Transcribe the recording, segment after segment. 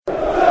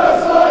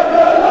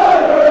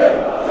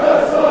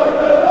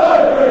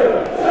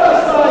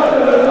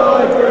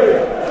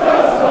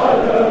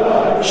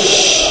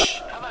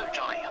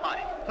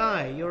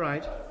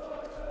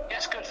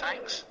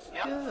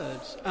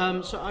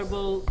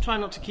try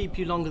not to keep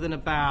you longer than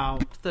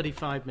about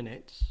 35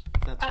 minutes.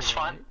 That's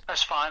fine.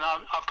 That's fine.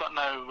 I've got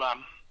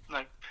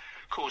no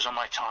calls on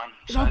my time.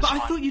 So no, but fine.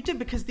 I thought you did,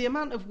 because the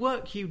amount of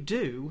work you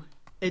do,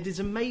 it is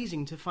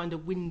amazing to find a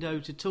window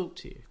to talk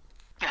to you.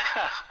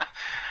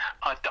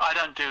 I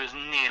don't do as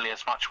nearly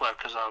as much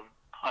work as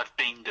I've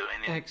been doing.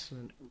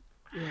 Excellent.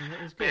 Yeah,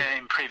 that is good.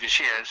 In previous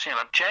years,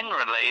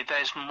 generally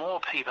there's more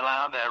people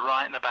out there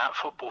writing about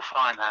football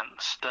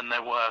finance than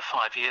there were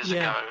 5 years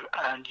ago,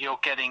 and you're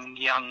getting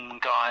young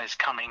guys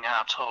coming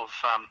out of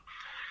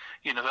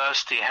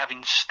university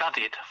having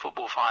studied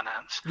football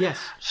finance. Yes.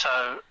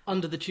 So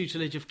under the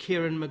tutelage of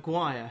Kieran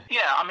Maguire.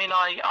 Yeah, I mean,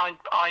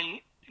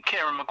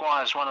 Kieran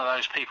Maguire is one of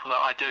those people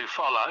that I do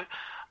follow,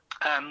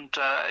 and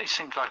he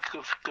seems like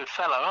a good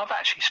fellow. I've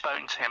actually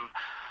spoken to him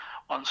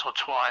once or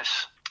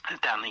twice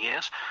down the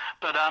years,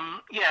 but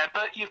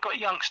but you've got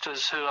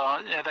youngsters who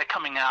are they're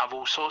coming out of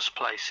all sorts of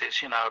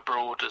places,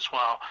 abroad as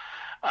well,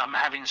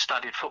 having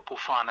studied football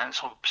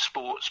finance or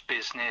sports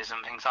business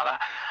and things like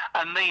that.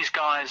 And these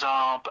guys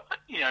are,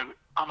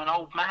 I'm an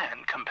old man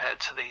compared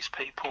to these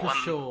people. For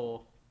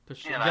sure.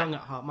 Young at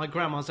heart. My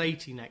grandma's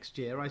 80 next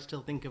year. I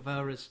still think of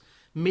her as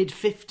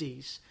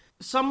mid-50s.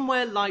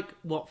 Somewhere like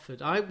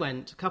Watford, I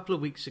went a couple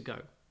of weeks ago.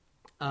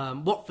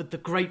 Watford, the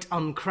great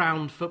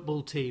uncrowned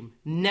football team,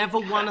 never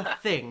won a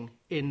thing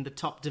in the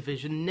top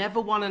division, never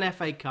won an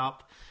FA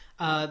Cup.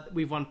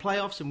 We've won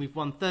playoffs and we've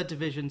won third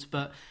divisions,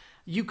 but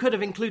you could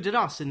have included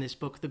us in this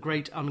book, the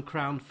great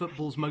uncrowned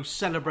football's most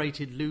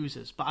celebrated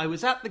losers. But I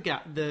was at the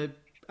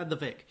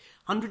Vic,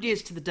 100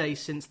 years to the day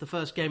since the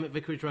first game at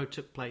Vicarage Road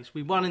took place.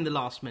 We won in the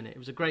last minute. It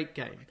was a great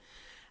game.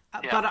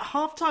 But at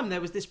half-time,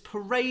 there was this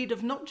parade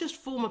of not just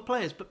former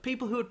players, but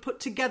people who had put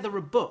together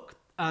a book.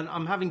 And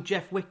I'm having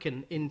Jeff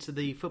Wicken into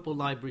the football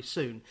library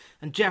soon.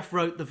 And Jeff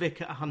wrote The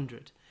Vic at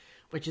 100,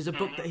 which is a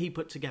book that he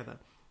put together.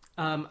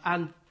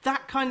 And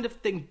that kind of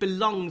thing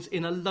belongs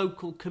in a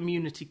local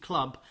community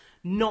club,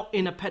 not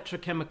in a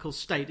petrochemical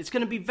state. It's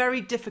going to be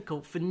very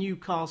difficult for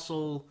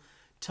Newcastle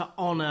to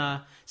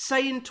honour,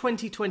 say in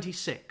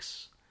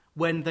 2026,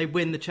 when they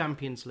win the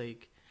Champions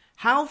League.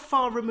 How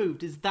far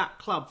removed is that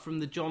club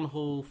from the John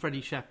Hall,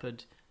 Freddie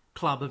Shepherd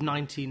club of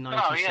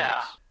 1996? Oh,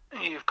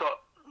 yeah. You've got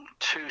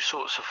two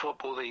sorts of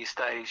football these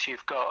days.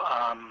 You've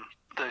got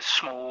the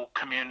small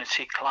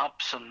community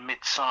clubs and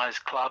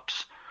mid-sized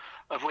clubs,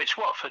 of which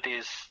Watford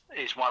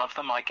is one of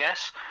them, I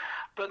guess.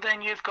 But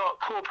then you've got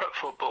corporate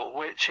football,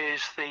 which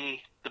is the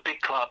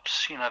big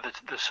clubs,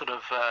 the sort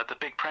of the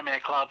big Premier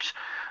clubs,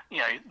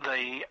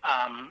 the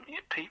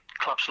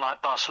clubs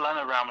like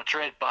Barcelona, Real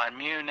Madrid, Bayern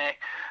Munich.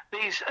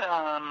 These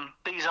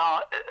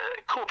are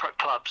corporate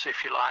clubs,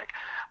 if you like,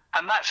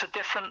 and that's a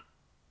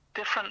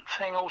different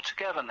thing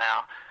altogether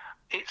now.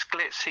 It's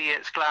glitzy,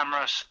 it's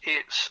glamorous,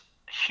 it's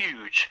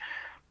huge,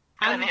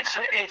 and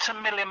it's a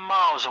million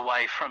miles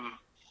away from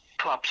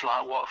clubs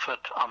like Watford,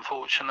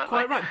 unfortunately.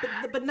 Quite right,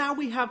 but now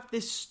we have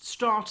this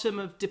stratum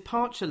of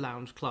departure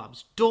lounge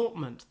clubs.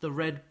 Dortmund, the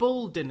Red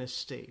Bull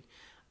dynasty,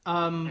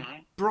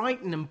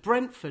 Brighton and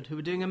Brentford, who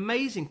are doing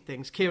amazing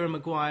things. Kieran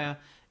Maguire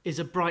is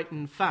a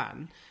Brighton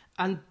fan.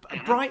 And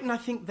Brighton, I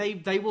think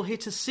they will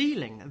hit a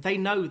ceiling. They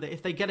know that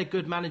if they get a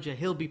good manager,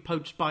 he'll be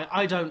poached by,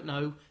 I don't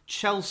know,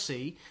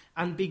 Chelsea,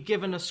 and be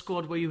given a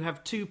squad where you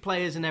have two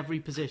players in every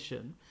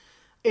position.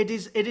 It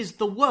is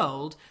the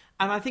world,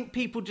 and I think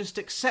people just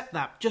accept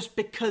that just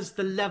because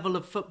the level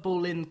of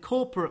football in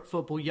corporate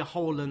football, your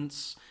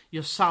Hollands,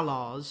 your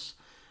Salahs,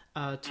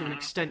 to an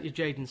extent your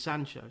Jadon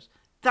Sanchos,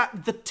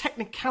 that the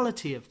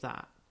technicality of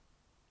that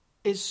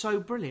is so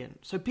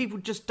brilliant. So people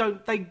just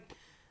don't...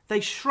 They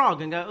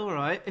shrug and go, all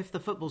right, if the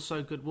football's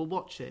so good, we'll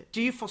watch it.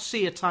 Do you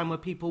foresee a time where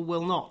people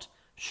will not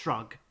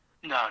shrug?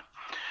 No,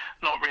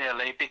 not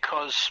really,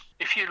 because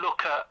if you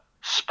look at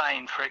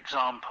Spain, for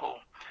example,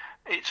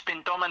 it's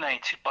been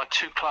dominated by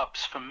two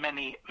clubs for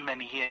many,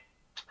 many years.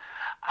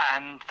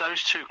 And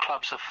those two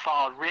clubs are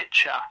far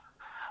richer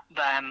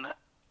than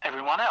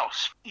everyone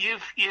else.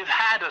 You've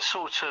had a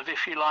sort of,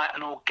 if you like,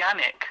 an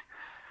organic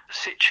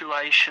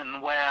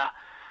situation where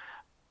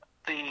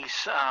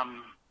these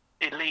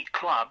elite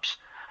clubs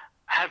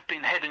have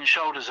been head and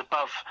shoulders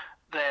above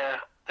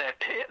their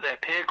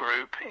peer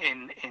group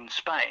in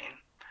Spain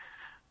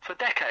for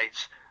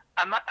decades,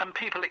 and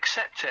people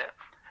accept it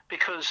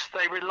because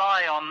they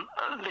rely on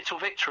little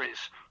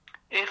victories.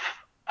 If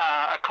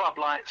a club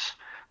like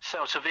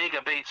Celta Vigo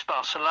beats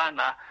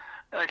Barcelona,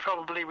 they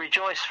probably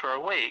rejoice for a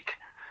week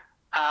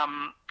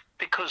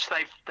because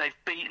they've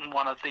beaten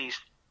one of these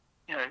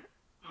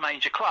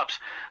major clubs.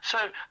 So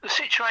the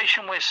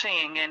situation we're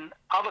seeing in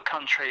other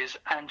countries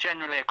and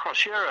generally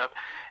across Europe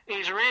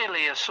is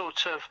really a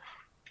sort of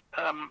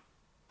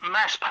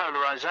mass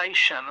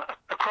polarization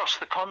across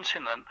the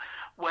continent,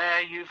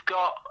 where you've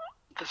got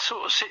the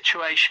sort of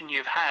situation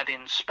you've had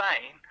in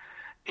Spain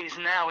is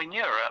now in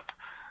Europe,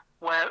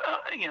 where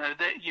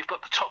you've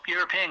got the top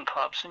European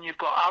clubs and you've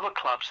got other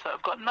clubs that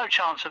have got no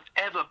chance of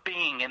ever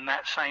being in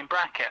that same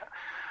bracket,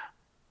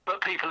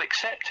 but people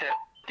accept it.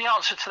 The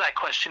answer to that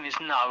question is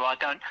no. I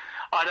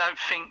don't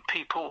think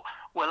people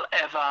will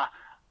ever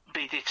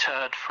be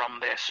deterred from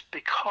this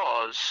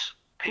because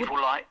people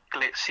like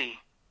glitzy,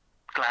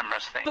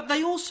 glamorous things. But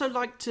they also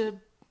like to...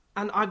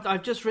 And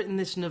I've just written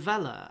this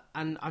novella,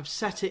 and I've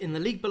set it in the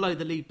league below,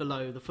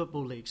 the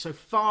Football League, so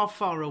far,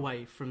 far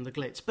away from the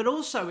glitz. But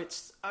also,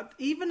 it's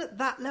even at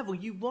that level,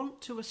 you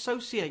want to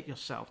associate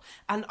yourself.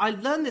 And I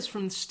learned this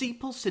from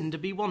Steeple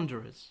Cinderby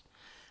Wanderers.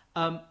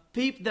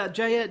 That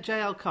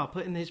J.L. Carr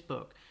put in his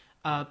book,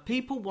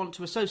 people want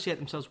to associate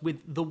themselves with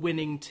the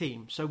winning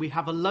team. So we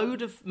have a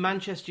load of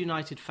Manchester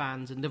United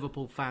fans and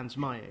Liverpool fans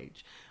my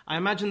age. I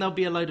imagine there'll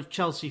be a load of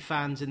Chelsea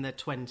fans in their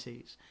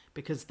 20s,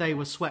 because they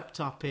were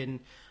swept up in...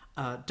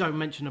 don't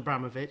mention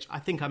Abramovich. I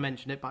think I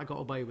mentioned it, but I got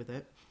away with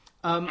it.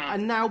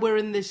 And now we're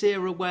in this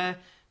era where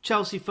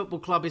Chelsea Football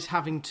Club is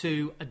having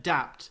to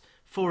adapt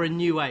for a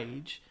new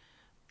age.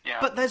 Yeah.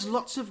 But there's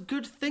lots of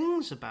good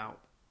things about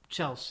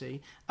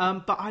Chelsea.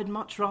 But I'd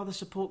much rather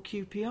support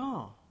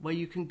QPR, where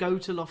you can go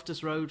to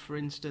Loftus Road, for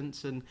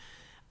instance, and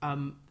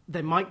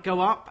they might go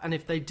up. And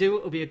if they do,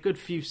 it'll be a good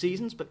few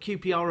seasons. But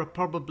QPR are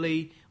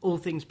probably, all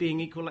things being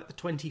equal, like the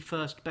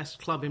 21st best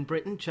club in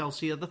Britain.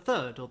 Chelsea are the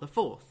 3rd or the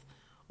 4th.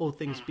 All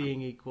things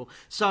being equal.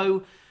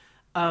 So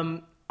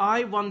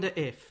I wonder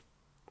if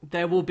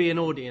there will be an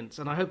audience,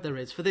 and I hope there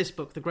is, for this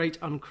book, The Great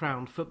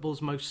Uncrowned, Football's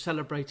Most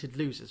Celebrated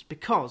Losers.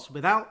 Because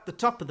without the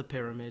top of the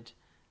pyramid,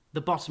 the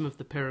bottom of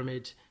the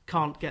pyramid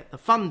can't get the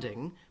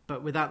funding,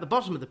 but without the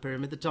bottom of the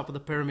pyramid, the top of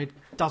the pyramid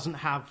doesn't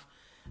have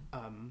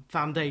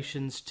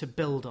foundations to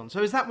build on.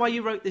 So is that why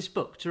you wrote this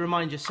book, to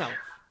remind yourself?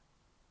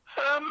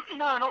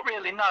 No, not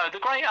really, no. The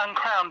Great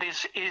Uncrowned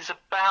is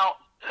about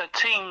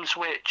teams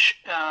which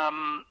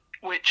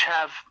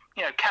have,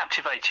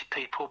 captivated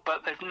people,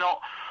 but they've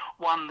not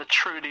won the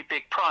truly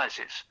big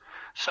prizes.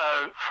 So,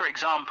 for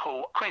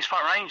example, Queen's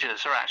Park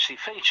Rangers are actually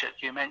featured.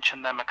 You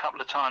mentioned them a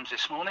couple of times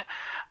this morning.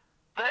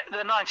 The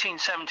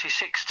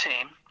 1976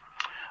 team,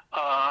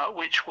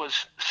 which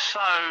was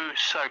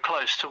so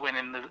close to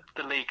winning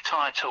the league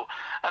title,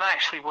 and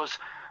actually was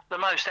the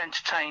most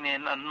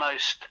entertaining and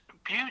most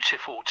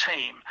beautiful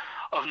team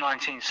of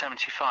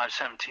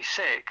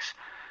 1975-76,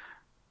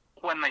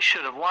 when they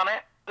should have won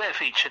it, they're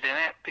featured in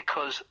it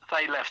because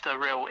they left a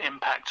real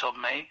impact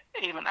on me.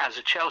 Even as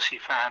a Chelsea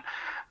fan,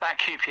 that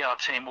QPR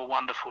team were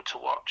wonderful to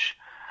watch.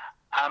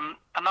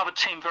 Another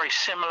team very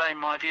similar, in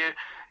my view,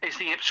 is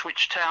the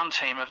Ipswich Town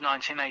team of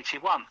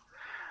 1981.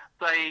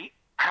 They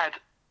had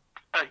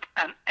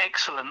an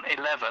excellent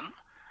 11,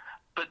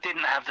 but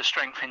didn't have the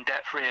strength in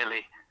depth,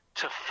 really,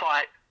 to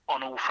fight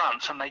on all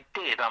fronts, and they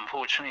did,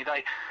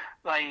 unfortunately.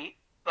 They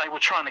were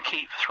trying to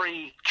keep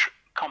three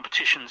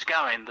competitions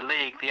going, the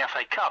league, the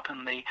FA Cup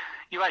and the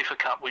UEFA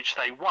Cup, which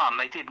they won.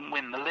 They didn't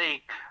win the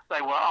league.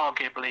 They were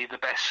arguably the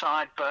best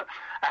side, but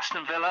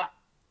Aston Villa,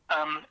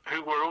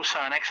 who were also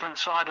an excellent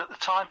side at the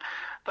time,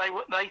 they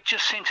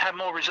just seemed to have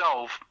more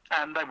resolve,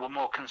 and they were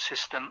more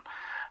consistent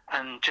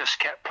and just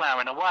kept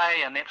ploughing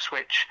away, and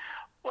Ipswich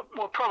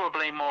were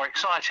probably more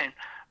exciting,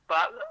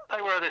 but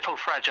they were a little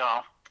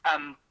fragile,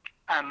 and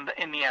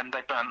in the end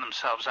they burnt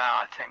themselves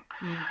out, I think.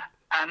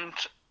 And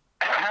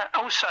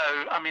also,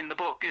 I mean, the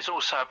book is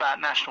also about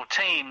national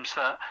teams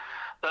that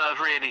have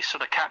really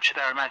sort of captured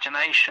our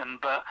imagination,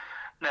 but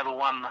never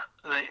won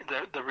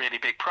the really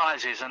big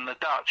prizes. And the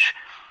Dutch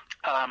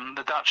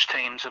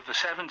teams of the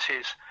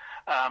 70s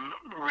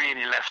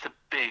really left a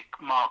big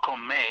mark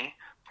on me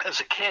as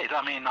a kid.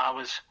 I mean, I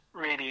was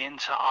really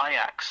into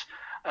Ajax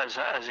as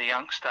a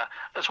youngster,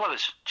 as well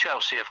as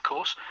Chelsea, of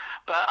course.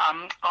 But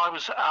I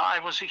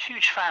was a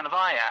huge fan of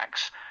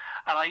Ajax.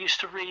 And I used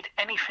to read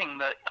anything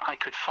that I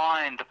could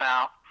find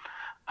about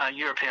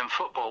European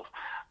football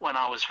when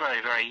I was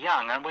very, very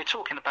young. And we're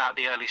talking about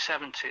the early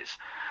 70s.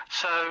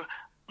 So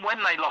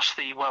when they lost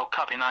the World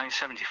Cup in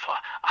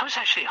 1975, I was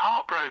actually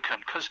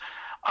heartbroken because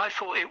I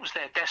thought it was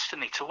their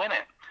destiny to win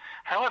it.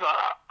 However,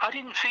 I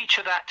didn't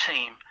feature that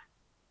team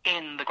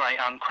in The Great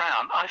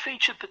Uncrowned. I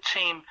featured the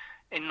team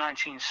in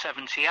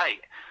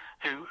 1978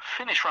 who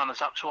finished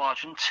runners-up to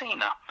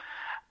Argentina.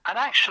 And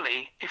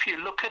actually, if you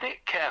look at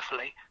it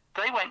carefully,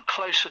 they went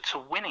closer to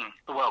winning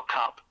the World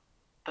Cup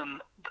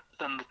than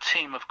the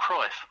team of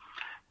Cruyff,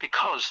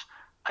 because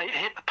they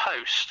hit the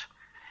post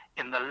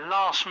in the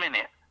last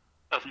minute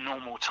of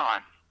normal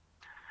time,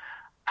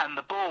 and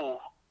the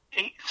ball,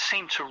 it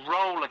seemed to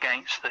roll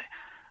against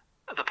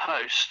the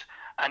post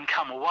and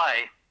come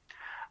away,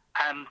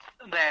 and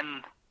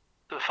then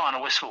the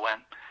final whistle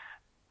went.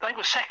 They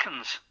were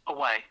seconds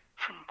away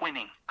from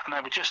winning, and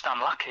they were just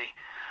unlucky.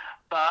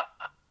 But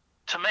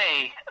to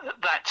me,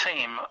 that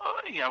team,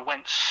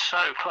 went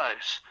so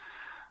close.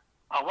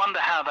 I wonder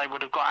how they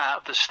would have got out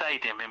of the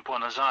stadium in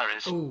Buenos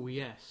Aires. Oh,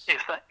 yes.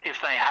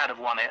 If they had have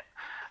won it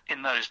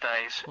in those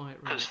days,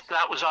 because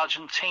that was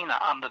Argentina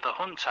under the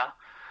junta,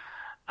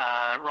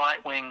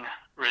 right-wing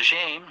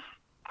regime,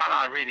 and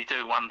I really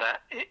do wonder,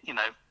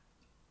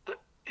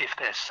 if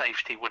their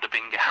safety would have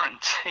been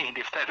guaranteed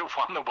if they'd have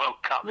won the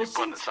World Cup in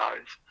Buenos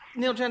Aires.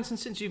 Neil Jensen,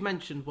 since you've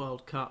mentioned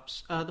World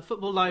Cups, the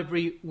Football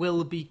Library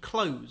will be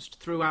closed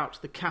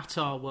throughout the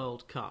Qatar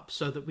World Cup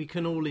so that we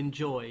can all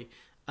enjoy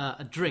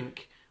a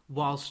drink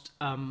whilst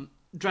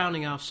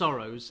drowning our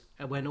sorrows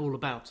when all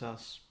about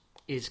us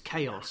is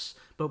chaos.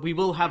 But we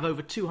will have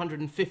over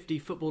 250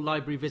 Football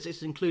Library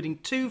visits, including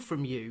 2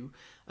 from you.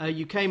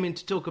 You came in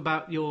to talk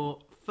about your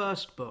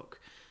first book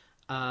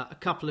a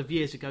couple of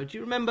years ago. Do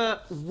you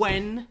remember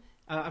when?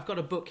 I've got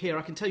a book here.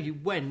 I can tell you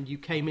when you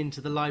came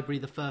into the library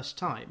the first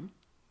time.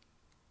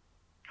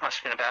 Must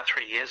have been about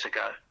 3 years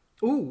ago.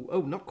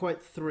 Oh, not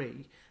quite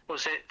 3.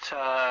 Was it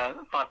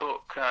my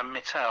book,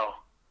 Mittel?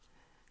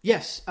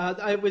 Yes,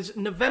 it was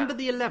November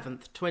the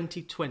 11th,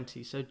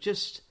 2020, so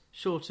just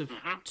short of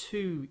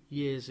 2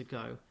 years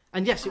ago.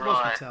 And yes, it was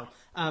Mattel.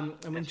 And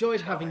we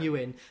enjoyed having you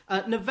in.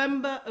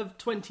 November of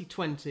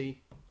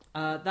 2020,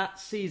 that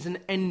season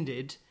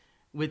ended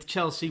with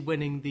Chelsea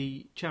winning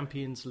the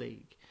Champions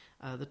League.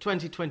 The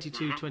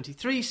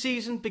 2022-23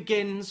 season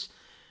begins,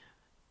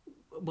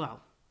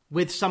 well,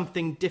 with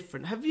something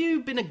different. Have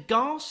you been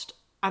aghast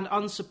and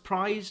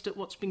unsurprised at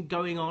what's been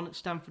going on at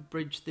Stamford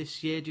Bridge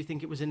this year? Do you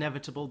think it was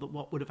inevitable that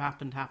what would have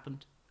happened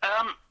happened?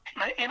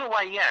 In a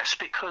way, yes,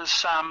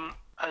 because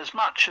as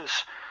much as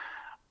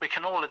we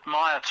can all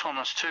admire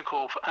Thomas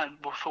Tuchel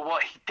for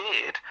what he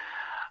did,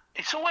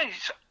 it's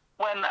always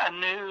when a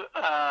new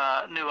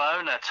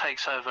owner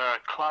takes over a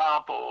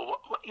club, or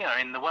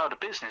in the world of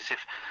business,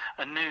 if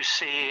a new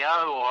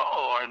CEO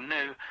or a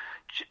new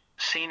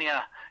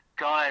senior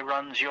guy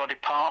runs your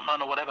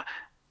department or whatever,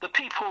 the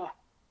people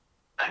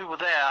who were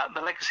there, the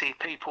legacy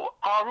people,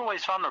 are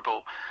always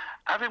vulnerable.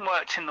 Having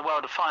worked in the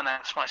world of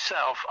finance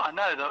myself, I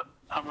know that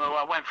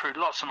I went through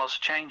lots and lots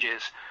of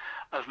changes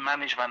of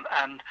management,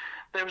 and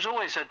there was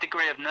always a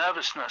degree of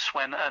nervousness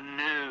when a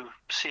new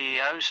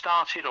CEO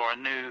started or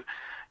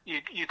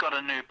you got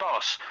a new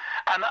boss.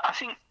 And I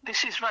think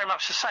this is very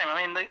much the same.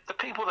 I mean, the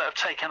people that have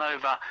taken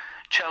over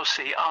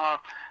Chelsea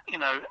are,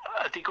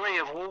 a degree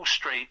of Wall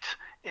Street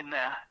in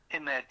their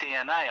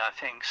DNA, I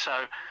think.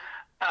 So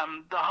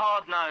the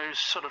hard-nosed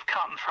sort of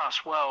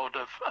cut-and-thrust world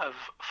of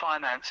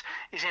finance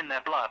is in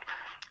their blood.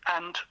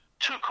 And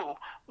Tuchel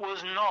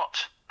was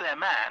not their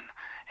man.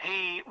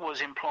 He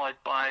was employed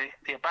by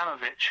the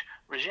Abramovich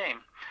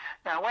regime.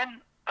 Now,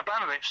 when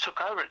Abramovich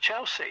took over at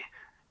Chelsea,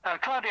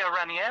 Claudio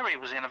Ranieri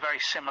was in a very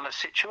similar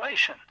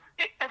situation.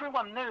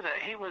 Everyone knew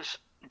that he was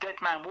dead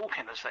man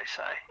walking, as they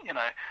say,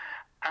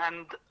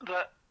 and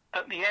that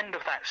at the end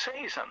of that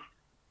season,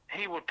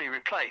 he would be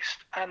replaced,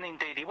 and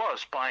indeed he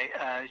was, by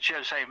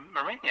Jose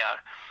Mourinho.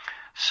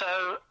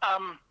 So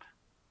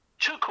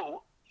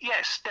Tuchel,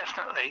 yes,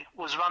 definitely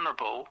was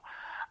vulnerable.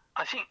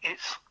 I think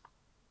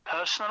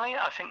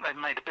I think they've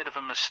made a bit of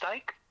a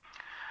mistake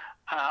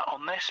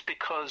on this,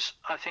 because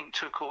I think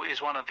Tuchel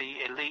is one of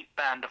the elite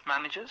band of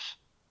managers,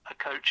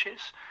 coaches.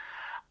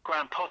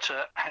 Graham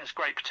Potter has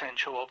great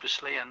potential,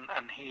 obviously,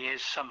 and he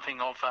is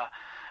something of a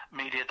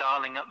media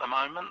darling at the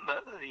moment.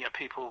 That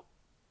people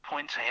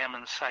point to him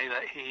and say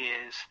that he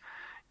is,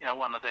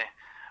 one of the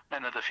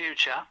men of the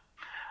future.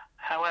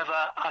 However,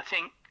 I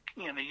think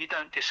you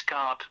don't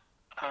discard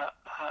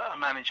a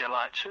manager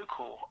like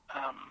Tuchel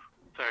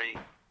very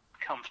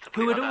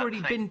comfortably. Who had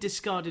already been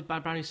discarded by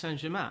Paris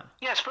Saint-Germain.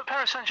 Yes, but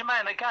Paris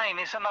Saint-Germain again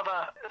is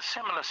another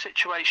similar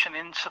situation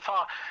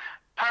insofar.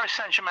 Paris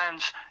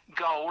Saint-Germain's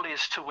goal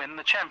is to win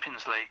the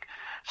Champions League,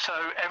 so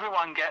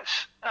everyone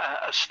gets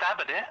a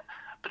stab at it.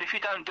 But if you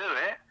don't do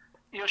it,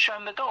 you're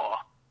shown the door.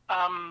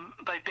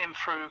 They've been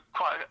through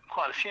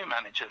quite a few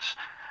managers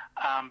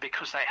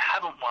because they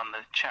haven't won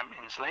the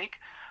Champions League.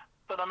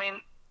 But I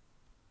mean,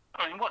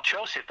 what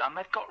Chelsea have done,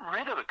 they've got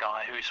rid of a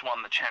guy who's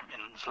won the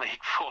Champions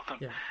League for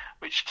them,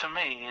 which to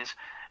me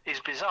is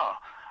bizarre.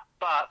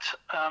 But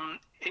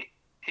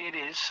it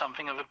is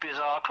something of a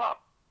bizarre club,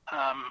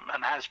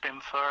 and has been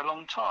for a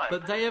long time.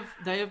 But they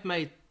have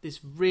made this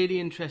really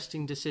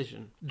interesting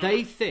decision.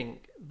 They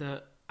think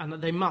that, and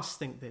they must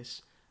think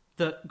this,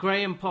 that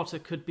Graham Potter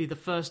could be the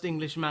first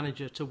English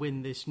manager to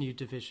win this new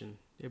division.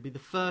 He'll be the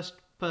first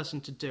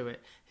person to do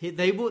it.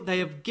 They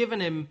have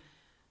given him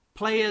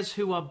players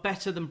who are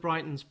better than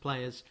Brighton's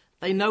players.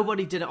 They know what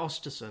he did at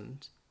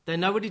Ostersund. They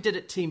know what he did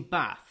at Team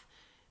Bath.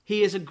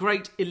 He is a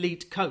great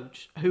elite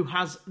coach who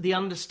has the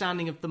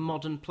understanding of the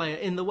modern player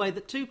in the way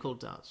that Tuchel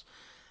does.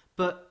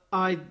 But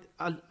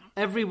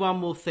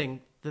everyone will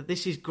think that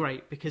this is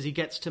great because he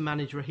gets to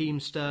manage Raheem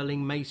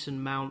Sterling,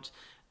 Mason Mount,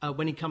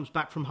 when he comes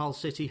back from Hull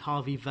City,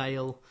 Harvey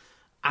Vale,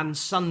 and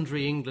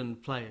sundry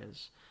England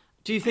players.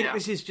 Do you think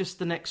this is just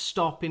the next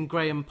stop in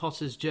Graham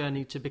Potter's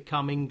journey to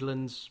become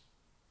England's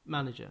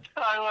manager?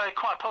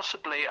 Quite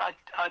possibly.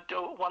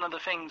 One of the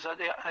things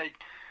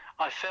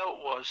I felt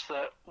was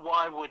that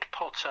why would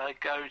Potter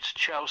go to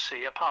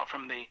Chelsea apart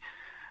from the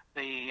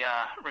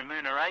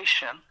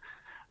remuneration?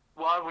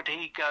 Why would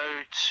he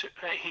go to?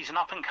 He's an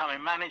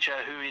up-and-coming manager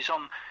who is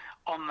on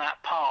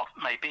that path.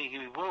 Maybe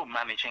he will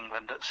manage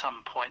England at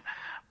some point,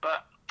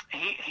 but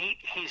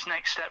his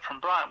next step from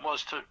Brighton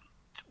was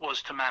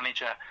to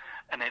manage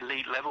an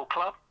elite level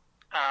club.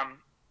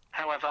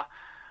 However,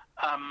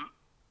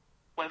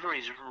 whether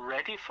he's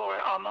ready for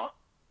it or not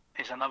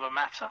is another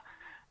matter.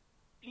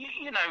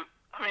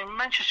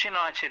 Manchester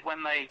United,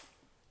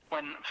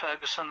 when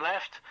Ferguson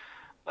left,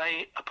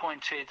 they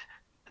appointed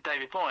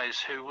David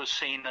Moyes, who was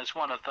seen as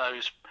one of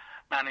those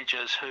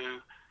managers who,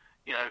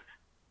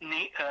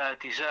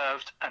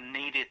 deserved and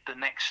needed the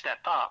next step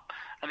up,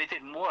 and it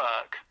didn't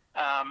work.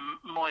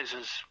 Moyes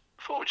has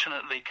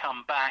fortunately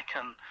come back,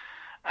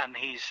 and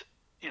he's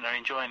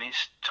enjoying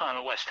his time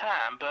at West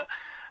Ham.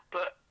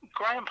 But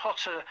Graham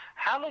Potter,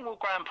 how long will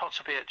Graham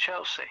Potter be at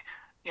Chelsea?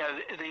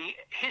 The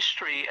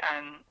history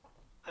and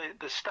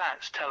the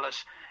stats tell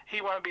us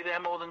he won't be there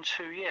more than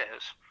 2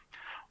 years.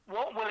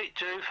 What will it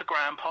do for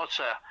Graham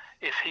Potter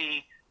if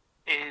he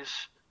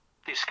is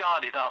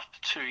discarded after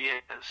 2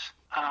 years?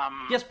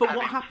 Yes, but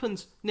what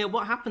happens, Neil?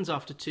 What happens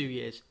after 2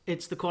 years?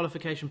 It's the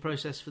qualification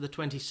process for the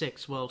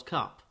 26 World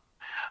Cup.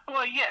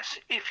 Well, yes,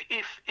 if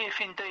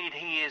indeed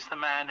he is the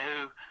man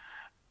who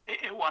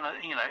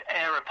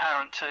heir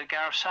apparent to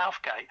Gareth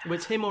Southgate. Well,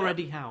 it's him or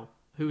Eddie Howe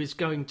who is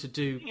going to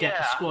get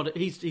the squad.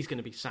 He's going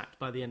to be sacked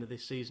by the end of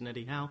this season,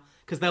 Eddie Howe,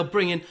 because they'll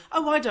bring in,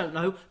 I don't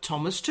know,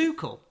 Thomas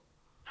Tuchel.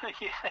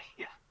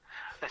 Yeah.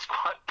 It's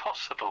quite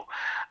possible.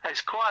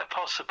 It's quite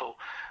possible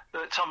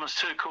that Thomas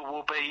Tuchel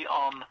will be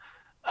on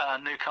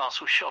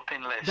Newcastle's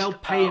shopping list. They'll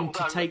pay him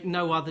to take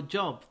no other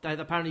job.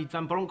 Apparently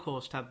Van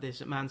Bronckhorst had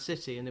this at Man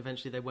City, and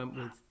eventually they went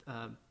with...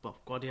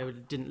 Guardiola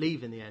didn't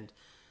leave in the end.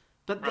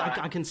 But right.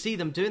 I can see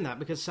them doing that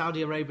because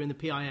Saudi Arabia and the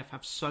PIF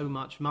have so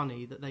much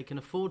money that they can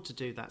afford to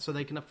do that. So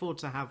they can afford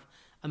to have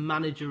a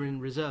manager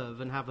in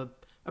reserve and have a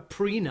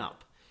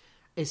prenup,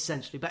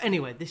 essentially. But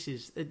anyway, this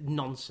is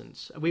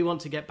nonsense. We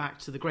want to get back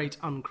to the great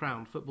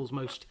uncrowned, football's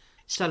most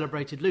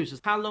celebrated losers.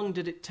 How long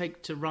did it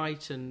take to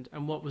write, and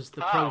what was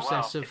the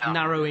process of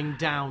narrowing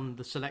down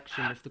the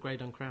selection of the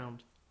great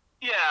uncrowned?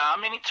 Yeah, I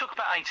mean, it took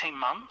about 18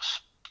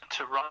 months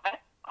to write.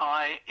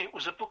 It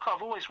was a book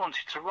I've always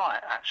wanted to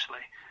write,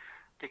 actually,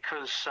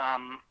 because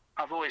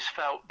I've always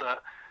felt that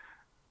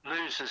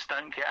losers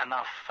don't get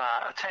enough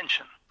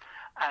attention,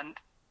 and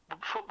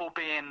football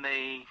being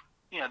the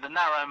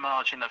narrow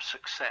margin of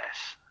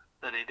success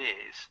that it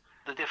is,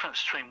 the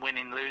difference between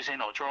winning, losing,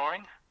 or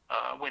drawing,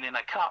 winning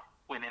a cup,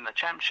 winning a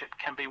championship,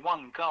 can be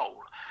one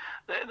goal.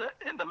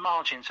 The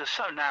margins are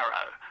so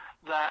narrow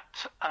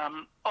that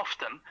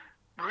often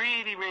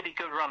really, really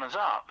good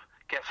runners-up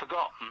get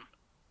forgotten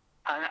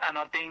and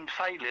are deemed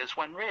failures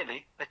when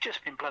really they've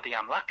just been bloody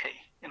unlucky,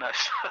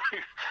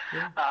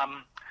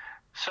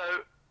 So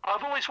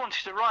I've always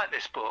wanted to write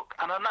this book,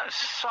 and I know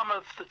some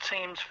of the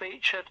teams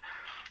featured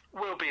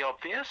will be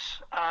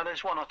obvious.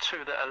 There's one or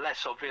two that are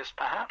less obvious,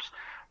 perhaps,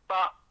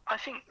 but I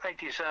think they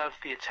deserve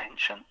the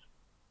attention,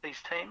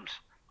 these teams,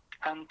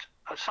 and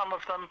some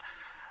of them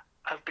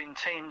have been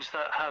teams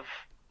that have,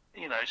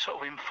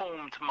 sort of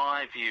informed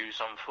my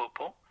views on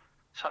football,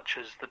 such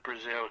as the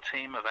Brazil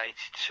team of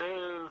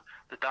 '82,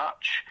 the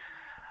Dutch,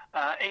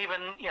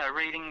 even,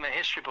 reading the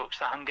history books,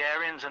 the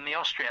Hungarians and the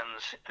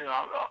Austrians, who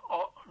are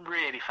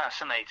really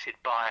fascinated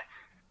by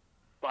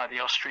the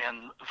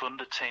Austrian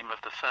Wunder team of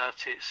the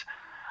 30s.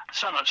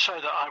 So much so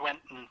that I went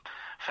and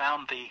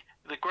found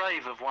the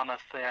grave of one of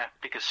their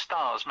biggest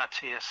stars,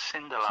 Matthias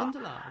Sindelar.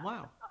 Sindelar,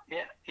 wow.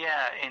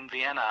 Yeah, in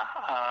Vienna.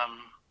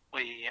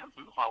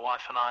 My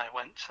wife and I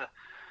went to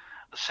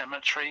the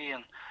cemetery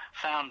and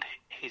found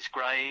his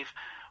grave,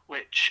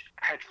 which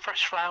had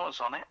fresh flowers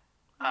on it,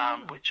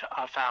 which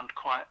I found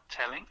quite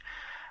telling.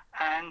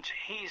 And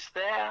he's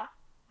there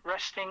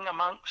resting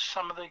amongst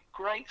some of the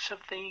greats of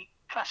the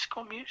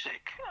classical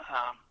music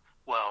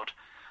world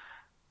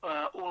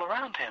all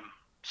around him.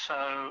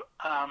 So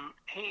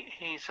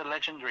he's a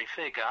legendary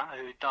figure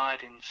who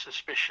died in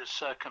suspicious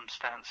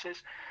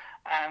circumstances.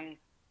 And,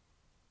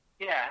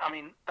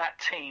 that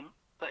team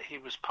that he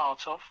was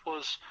part of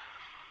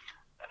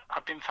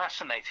I've been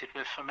fascinated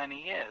with for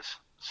many years.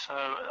 So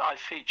I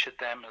featured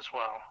them as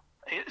well.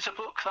 It's a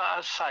book that,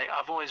 as I say,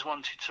 I've always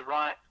wanted to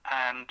write,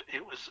 and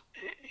it was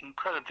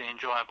incredibly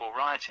enjoyable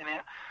writing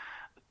it.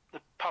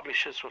 The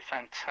publishers were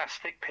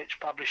fantastic, Pitch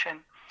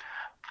Publishing,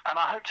 and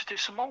I hope to do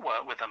some more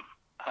work with them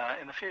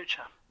in the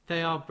future.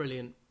 They are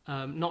brilliant,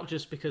 not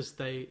just because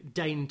they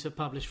deign to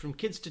publish From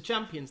Kids to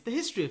Champions, the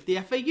history of the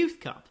FA Youth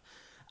Cup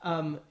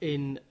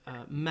in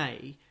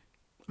May,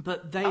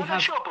 but they have...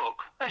 That's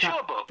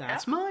your book.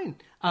 That's mine.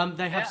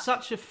 They have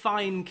such a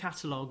fine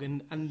catalogue,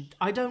 and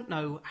I don't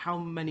know how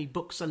many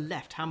books are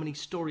left, how many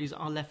stories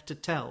are left to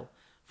tell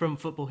from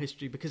football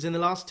history, because in the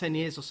last 10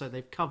 years or so,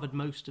 they've covered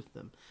most of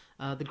them.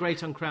 The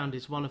Great Uncrowned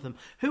is one of them.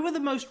 Who are the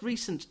most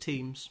recent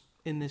teams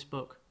in this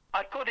book?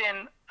 I put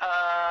in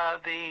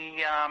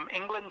the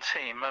England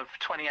team of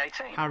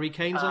 2018. Harry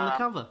Kane's on the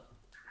cover.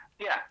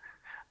 Yeah.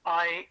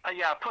 I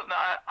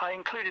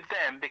included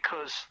them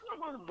because,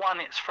 one,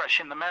 it's fresh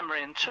in the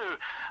memory, and two,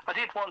 I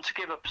did want to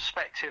give a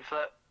perspective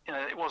that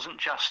it wasn't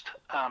just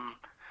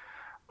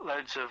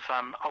loads of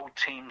old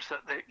teams that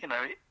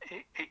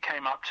it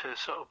came up to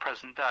sort of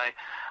present day.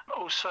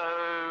 Also,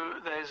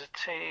 there's a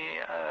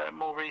team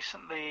more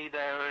recently.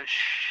 There was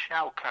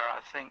Schalke,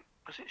 I think.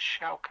 Was it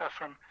Schalke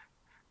from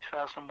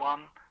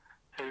 2001,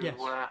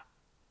 who were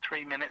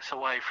 3 minutes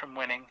away from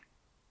winning?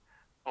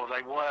 Or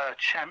they were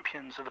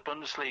champions of the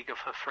Bundesliga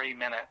for 3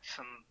 minutes,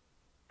 and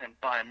then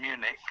Bayern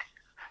Munich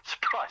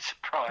surprise,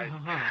 surprise,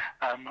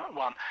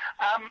 won.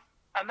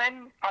 And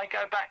then I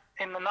go back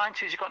in the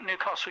 90s. You got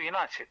Newcastle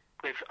United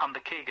under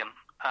Keegan,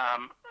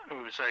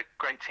 who was a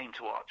great team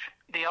to watch.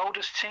 The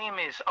oldest team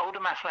is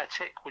Oldham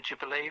Athletic, would you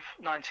believe,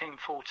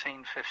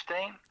 1914-15.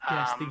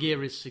 Yes, the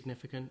year is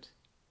significant.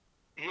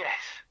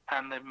 Yes,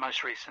 and the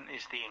most recent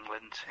is the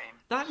England team.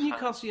 That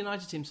Newcastle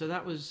United team, so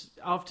that was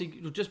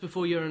just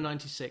before Euro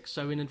 96,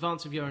 so in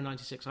advance of Euro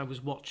 96 I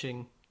was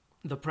watching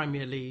the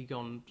Premier League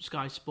on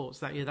Sky Sports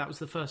that year. That was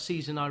the first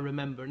season I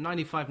remember,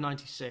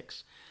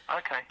 95-96.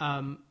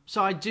 Okay.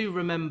 So I do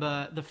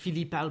remember the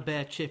Philippe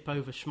Albert chip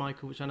over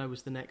Schmeichel, which I know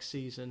was the next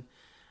season.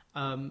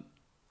 And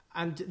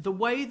the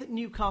way that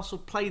Newcastle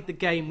played the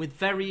game with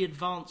very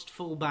advanced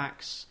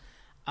fullbacks,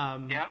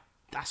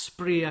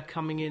 Asprilla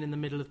coming in the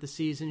middle of the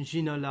season,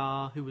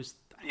 Ginola, who was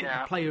the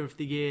player of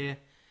the year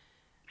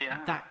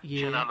that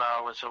year.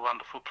 Ginola was a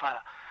wonderful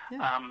player.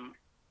 Yeah.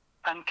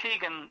 And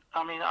Keegan,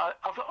 I mean,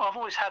 I've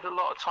always had a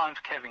lot of time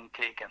for Kevin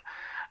Keegan,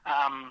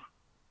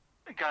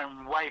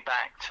 going way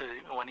back to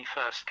when he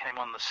first came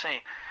on the scene.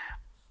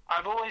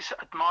 I've always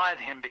admired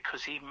him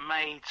because he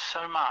made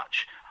so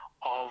much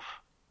of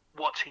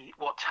what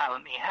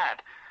talent he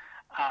had.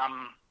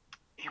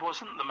 He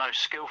wasn't the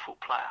most skillful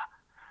player,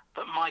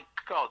 but my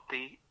God,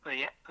 the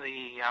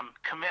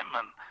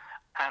commitment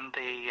and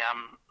the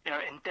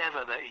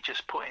endeavour that he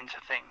just put into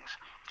things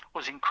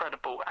was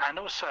incredible, and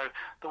also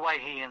the way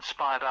he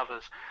inspired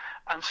others.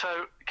 And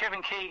so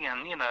Kevin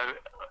Keegan,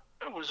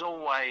 was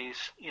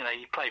always,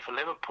 he played for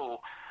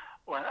Liverpool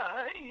when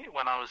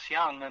I was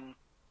young, and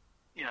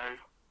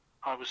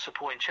I was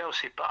supporting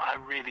Chelsea, but I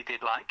really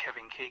did like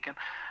Kevin Keegan.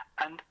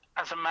 And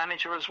as a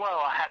manager as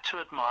well, I had to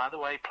admire the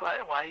way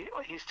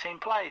his team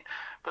played.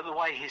 But the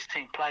way his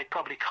team played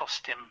probably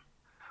cost him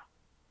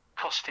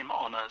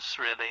honours,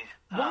 really.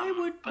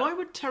 Why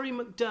would Terry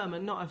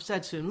McDermott not have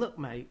said to him, "Look,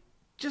 mate,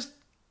 just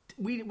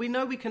we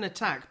know we can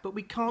attack, but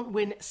we can't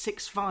win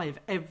 6-5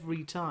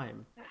 every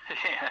time."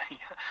 Yeah.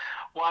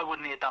 Why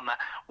wouldn't he have done that?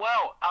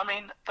 Well, I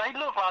mean, they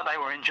looked like they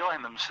were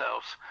enjoying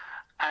themselves.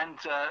 And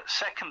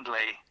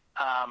secondly,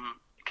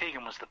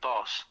 Keegan was the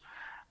boss.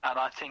 And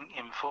I think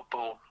in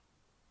football,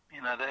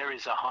 there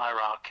is a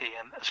hierarchy,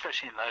 and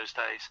especially in those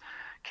days,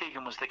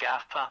 Keegan was the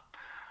gaffer,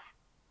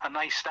 and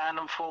they stand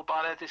and fall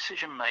by their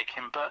decision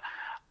making. But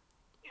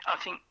I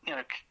think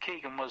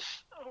Keegan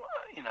was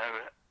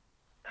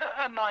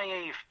a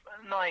naive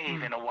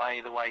in a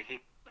way, the way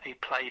he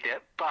played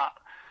it, but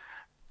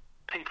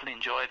people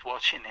enjoyed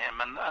watching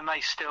him, and they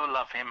still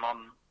love him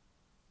on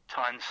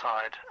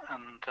Tyneside,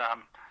 and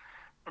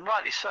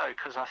rightly so,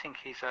 because I think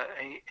he's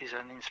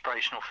an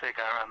inspirational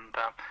figure. And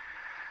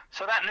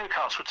so that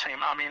Newcastle team,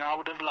 I mean, I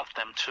would have loved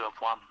them to have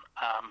won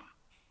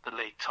the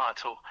league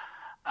title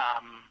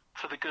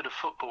for the good of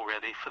football,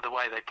 really, for the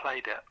way they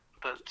played it.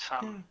 But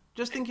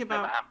just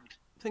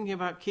thinking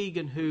about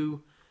Keegan,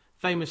 who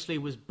famously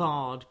was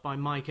barred by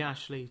Mike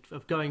Ashley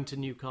of going to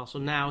Newcastle.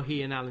 Now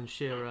he and Alan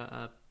Shearer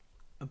are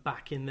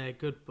back in their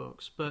good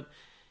books. But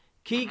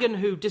Keegan,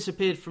 who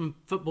disappeared from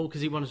football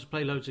because he wanted to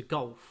play loads of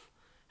golf,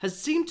 has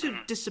seemed to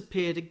have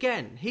disappeared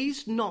again.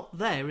 He's not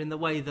there in the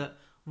way that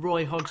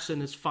Roy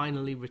Hodgson has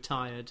finally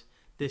retired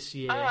this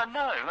year.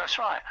 No, that's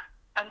right.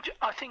 And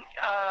I think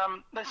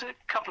there's a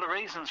couple of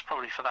reasons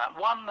probably for that.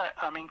 One, that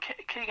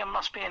Keegan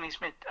must be in his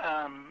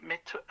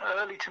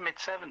early to mid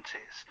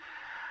 70s.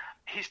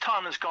 His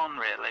time has gone,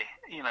 really.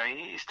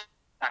 He's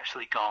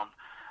actually gone.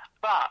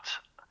 But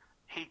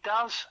he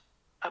does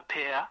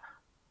appear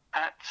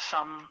at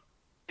some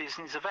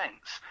business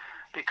events,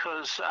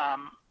 because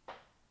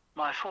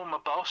my former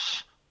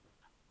boss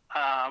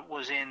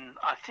was in,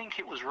 I think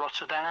it was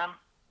Rotterdam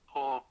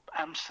or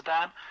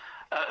Amsterdam,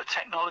 a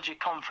technology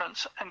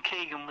conference, and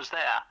Keegan was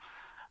there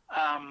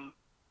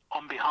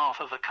on behalf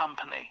of a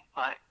company,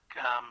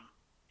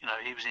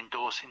 he was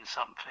endorsing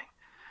something.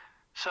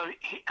 So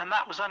and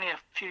that was only a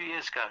few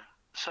years ago.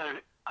 So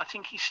I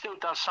think he still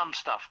does some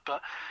stuff,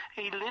 but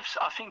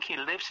I think he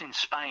lives in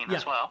Spain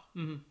as well.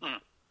 Mm-hmm.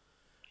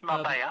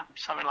 Marbella,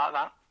 something like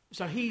that.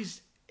 So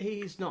he's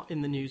not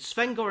in the news.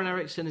 Sven-Goran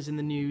Eriksson is in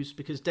the news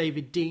because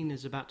David Dean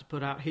is about to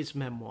put out his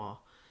memoir,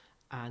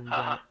 and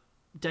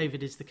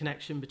David is the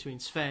connection between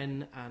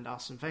Sven and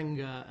Arsene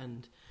Wenger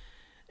and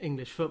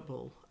English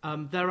football.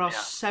 There are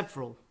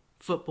several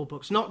football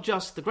books, not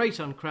just The Great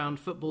Uncrowned,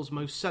 Football's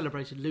Most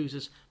Celebrated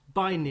Losers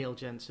by Neil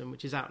Jensen,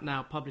 which is out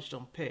now, published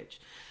on Pitch.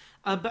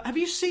 But have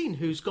you seen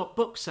who's got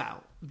books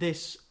out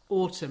this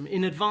autumn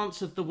in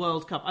advance of the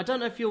World Cup? I don't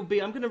know if you'll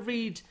be... I'm going to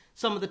read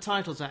some of the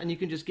titles out, and you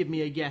can just give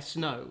me a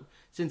yes-no,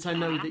 since I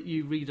know that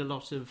you read a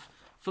lot of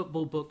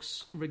football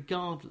books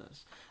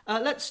regardless.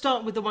 Let's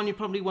start with the one you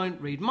probably won't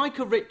read.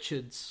 Micah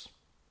Richards,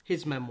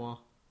 his memoir.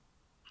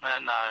 No,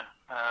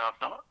 I've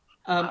not.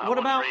 What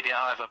about... read it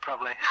either,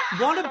 probably.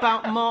 What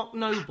about Mark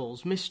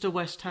Noble's Mr.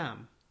 West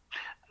Ham?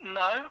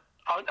 No.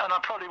 And I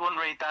probably wouldn't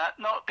read that,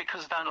 not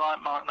because I don't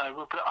like Mark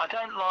Noble, but I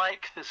don't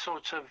like the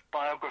sort of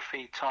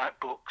biography type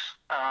books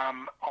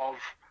of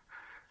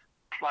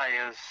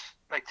players,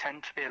 they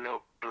tend to be a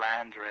little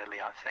bland,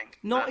 really, I think.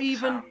 Not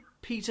even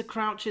Peter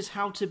Crouch's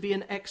How to Be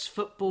an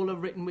Ex-Footballer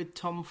written with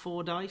Tom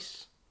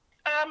Fordyce?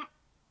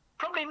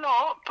 Probably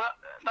not, but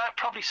that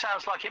probably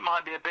sounds like it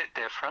might be a bit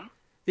different.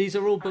 These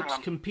are all books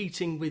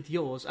competing with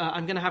yours.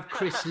 I'm going to have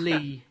Chris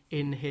Lee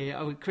in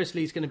here. Chris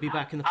Lee's going to be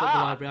back in the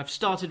Football Library. I've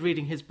started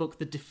reading his book,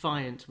 The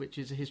Defiant, which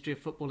is a history of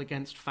football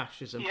against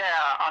fascism. Yeah,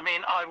 I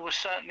mean, I will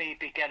certainly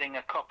be getting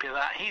a copy of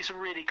that. He's a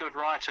really good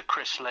writer,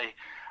 Chris Lee.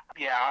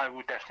 Yeah, I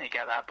would definitely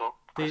get that book.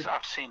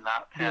 I've seen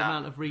that. The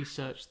amount of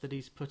research that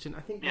he's put in.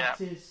 I think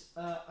that is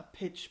a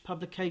Pitch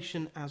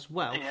publication as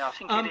well. Yeah, I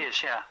think it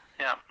is, yeah.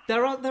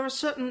 There are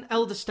certain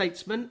elder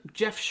statesmen.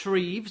 Jeff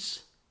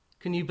Shreves.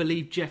 Can you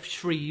believe Jeff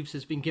Shreves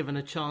has been given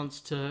a chance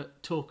to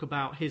talk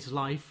about his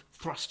life,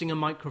 thrusting a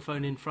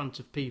microphone in front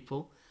of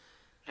people?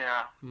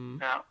 Yeah,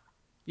 yeah.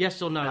 Yes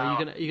or no? No. Are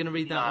you going to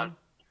read that one?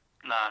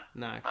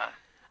 No.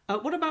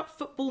 What about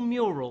Football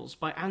Murals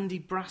by Andy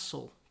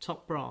Brassel,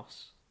 top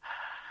brass?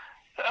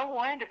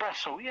 Oh, Andy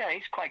Brassel, yeah,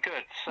 he's quite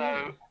good.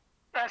 So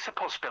that's a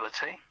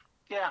possibility.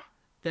 Yeah.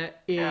 There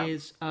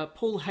is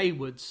Paul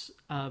Hayward's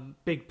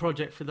big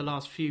project for the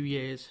last few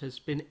years has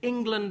been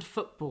England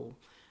football,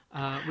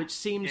 which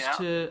seems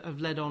to have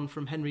led on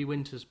from Henry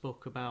Winter's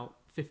book about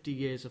 50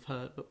 years of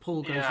hurt, but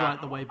Paul goes right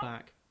the way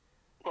back.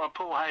 Well,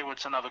 Paul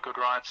Hayward's another good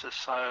writer,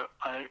 so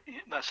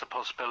that's a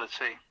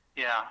possibility.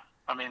 Yeah,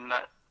 I mean,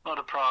 not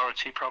a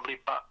priority probably,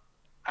 but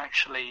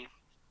actually,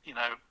 you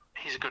know,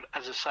 he's a good,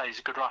 as I say, he's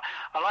a good writer.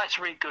 I like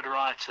to read good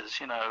writers,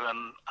 you know,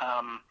 and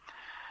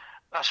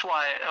that's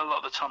why a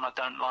lot of the time I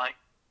don't like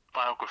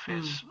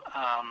biographies.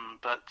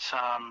 But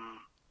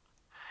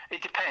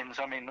it depends.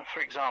 I mean, for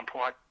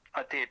example,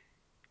 I did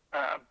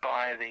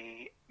buy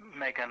the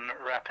Megan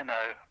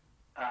Rapinoe.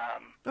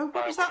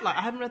 What was that like?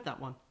 I haven't read that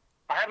one.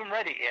 I haven't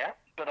read it yet,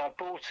 but I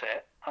bought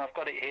it. I've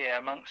got it here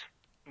amongst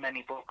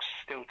many books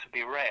still to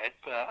be read,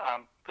 but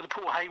the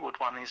Paul Hayward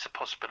one is a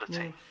possibility.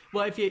 Yeah.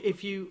 Well,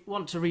 if you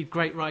want to read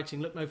great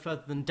writing, look no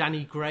further than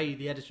Danny Gray,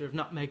 the editor of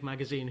Nutmeg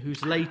magazine,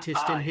 whose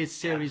latest in his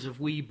series of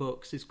wee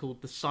books is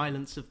called The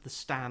Silence of the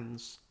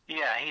Stands.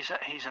 Yeah,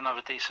 he's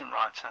another decent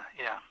writer.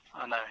 Yeah,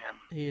 I know him.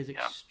 He is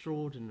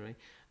extraordinary.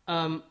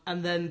 And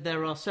then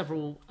there are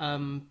several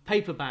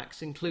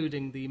paperbacks,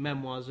 including the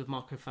memoirs of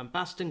Marco van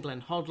Basten,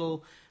 Glenn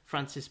Hoddle,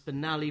 Francis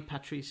Benally,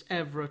 Patrice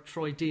Evra,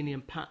 Troy Deeney,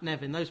 and Pat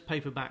Nevin. Those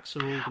paperbacks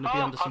are all going to be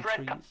under some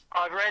trees.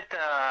 I've read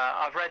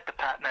the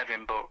Pat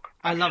Nevin book.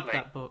 Actually. I love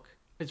that book.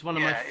 It's one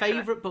of my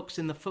favourite books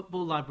in the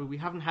Football Library. We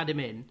haven't had him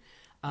in,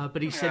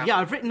 but he said,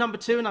 I've written number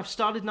 2 and I've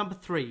started number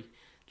 3.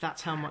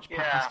 That's how much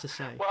Pat has to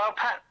say. Well,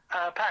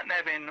 Pat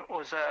Nevin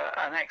was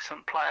an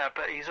excellent player,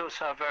 but he's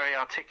also a very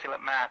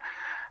articulate man.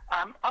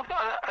 I've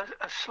got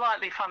a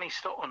slightly funny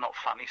story, well, not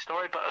funny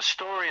story, but a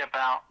story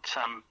about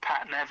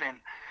Pat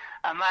Nevin,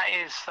 and that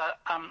is that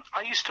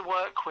I used to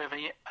work with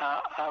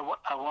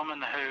a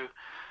woman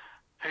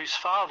whose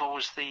father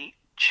was the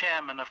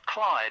chairman of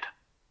Clyde,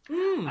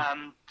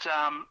 and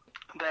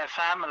their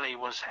family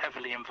was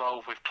heavily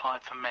involved with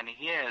Clyde for many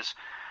years,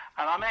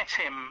 and I met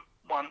him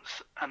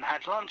once and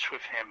had lunch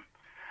with him,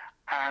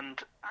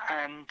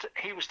 and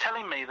he was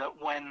telling me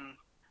that when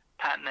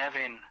Pat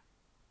Nevin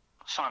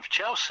signed for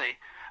Chelsea,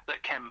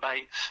 that Ken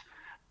Bates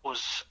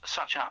was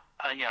such a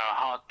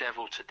hard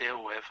devil to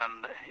deal with,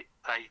 and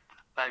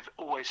they've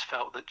always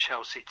felt that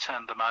Chelsea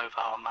turned them over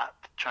on that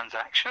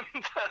transaction.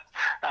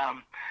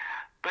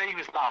 But he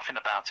was laughing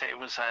about it. It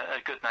was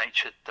a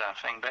good-natured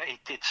thing. But he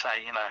did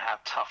say, you know, how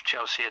tough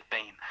Chelsea had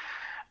been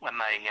when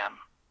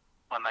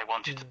they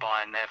wanted to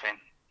buy Nevin.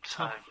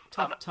 So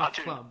tough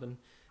club.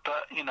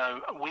 But you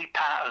know, Wee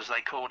Pat, as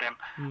they called him,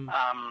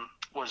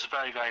 was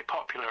very, very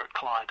popular at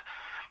Clyde.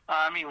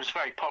 He was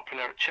very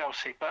popular at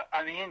Chelsea, but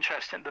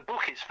the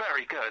book is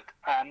very good,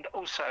 and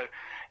also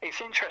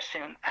it's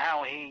interesting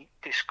how he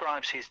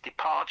describes his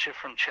departure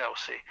from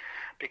Chelsea,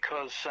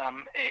 because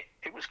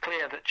it was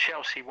clear that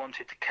Chelsea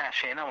wanted to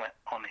cash in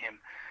on him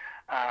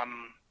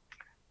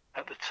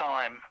at the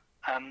time,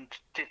 and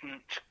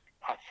didn't.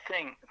 I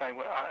think they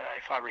were,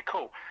 if I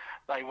recall,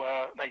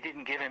 they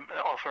didn't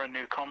offer a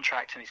new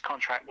contract, and his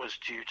contract was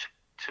due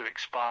to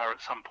expire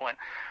at some point,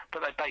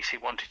 but they basically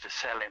wanted to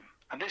sell him.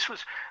 And this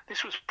was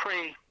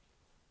pre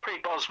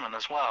Bosman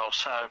as well,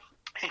 so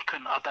he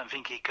couldn't. I don't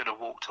think he could have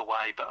walked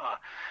away.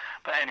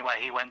 But anyway,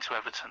 he went to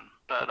Everton.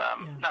 But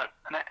no,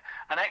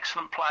 an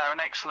excellent player, an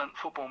excellent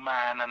football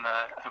man, and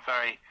a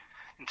very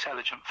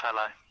intelligent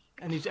fellow.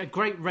 And he's a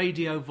great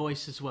radio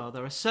voice as well.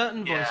 There are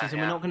certain voices,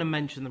 and we're not going to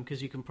mention them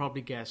because you can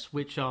probably guess,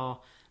 which are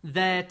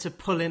there to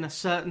pull in a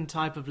certain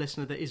type of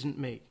listener that isn't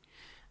me.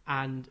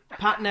 And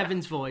Pat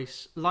Nevin's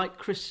voice, like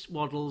Chris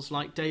Waddle's,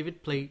 like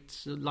David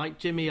Pleat's, like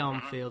Jimmy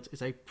Armfield's,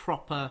 is a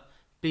proper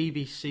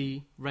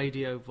BBC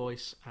radio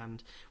voice.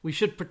 And we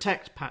should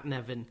protect Pat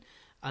Nevin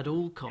at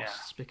all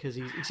costs because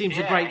he seems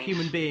a great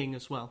human being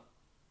as well.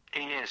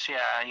 He is, yeah.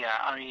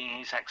 I mean,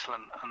 he's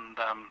excellent. And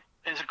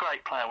he was a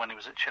great player when he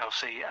was at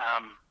Chelsea.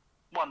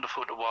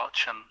 Wonderful to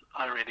watch, and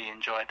I really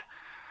enjoyed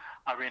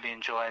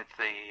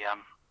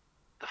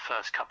the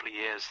first couple of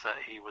years that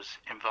he was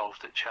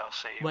involved at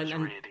Chelsea. It was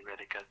really,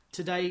 really good.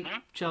 Today,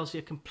 Chelsea,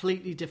 a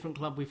completely different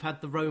club. We've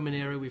had the Roman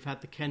era, we've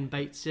had the Ken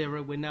Bates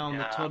era, we're now in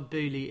the Todd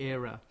Boehly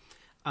era.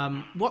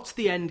 What's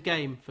the end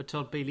game for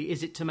Todd Boehly?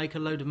 Is it to make a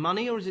load of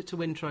money, or is it to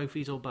win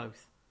trophies, or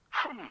both?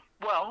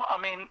 Well, I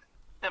mean,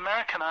 the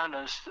American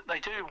owners, they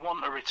do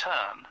want a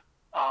return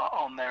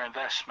on their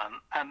investment,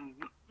 and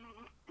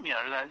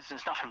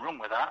there's nothing wrong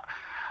with that.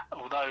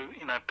 Although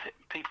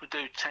people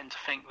do tend to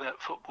think that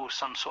football is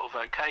some sort of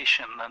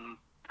vocation, and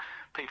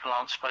people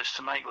aren't supposed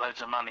to make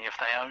loads of money if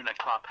they own a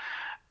club.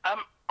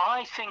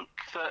 I think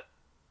that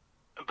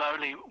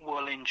Boehly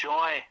will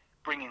enjoy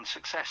bringing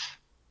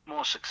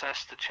more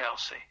success to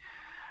Chelsea.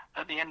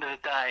 At the end of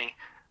the day,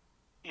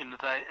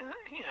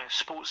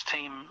 sports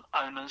team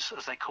owners,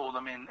 as they call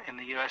them in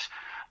the US,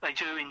 they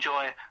do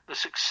enjoy the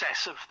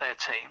success of their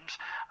teams,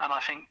 and I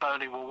think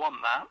Boehly will want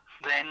that.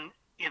 Then,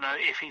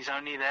 if he's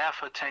only there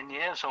for 10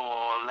 years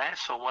or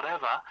less or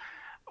whatever,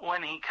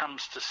 when he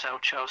comes to sell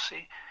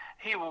Chelsea,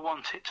 he will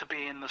want it to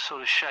be in the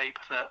sort of shape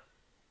that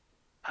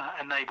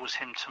enables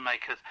him to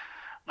make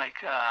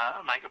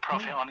a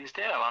profit on his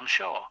deal, I'm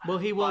sure. Well,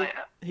 he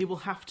will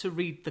have to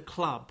read the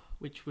club,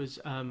 which was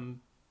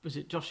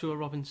it Joshua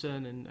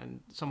Robinson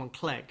and someone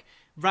Clegg.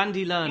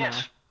 Randy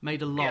Lerner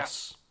made a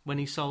loss when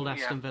he sold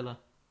Aston Villa.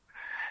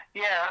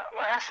 Yeah,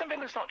 well, Aston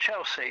Villa's not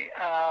Chelsea.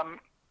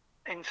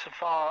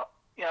 Insofar,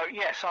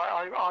 yes,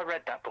 I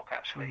read that book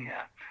actually.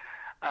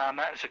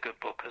 That was a good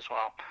book as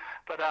well.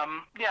 But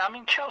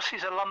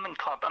Chelsea's a London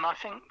club, and I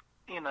think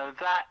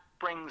that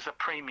brings a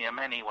premium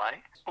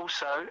anyway.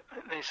 Also,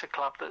 it's a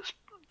club that's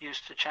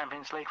used to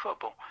Champions League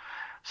football,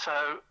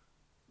 so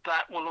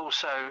that will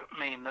also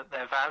mean that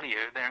their value,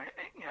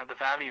 the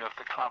value of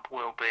the club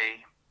will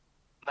be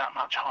that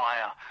much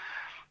higher.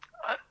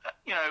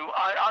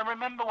 I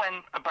remember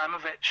when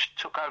Abramovich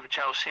took over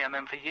Chelsea, and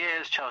then for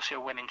years Chelsea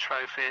were winning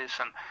trophies,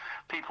 and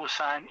people were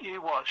saying,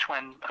 you watch,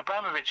 when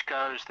Abramovich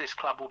goes, this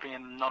club will be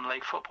in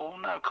non-league football.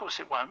 No, of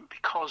course it won't,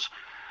 because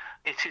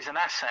it is an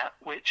asset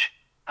which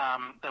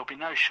there'll be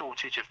no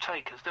shortage of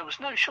takers. There was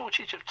no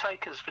shortage of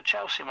takers for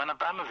Chelsea when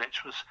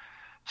Abramovich was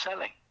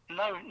selling.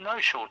 No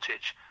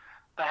shortage.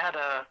 They had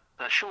a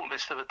short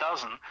list of a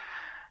dozen.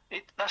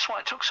 That's why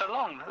it took so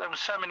long. There were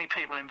so many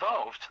people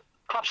involved.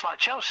 Clubs like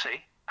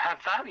Chelsea have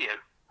value,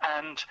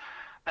 and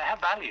they have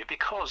value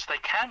because they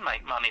can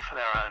make money for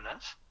their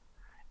owners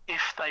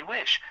if they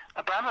wish.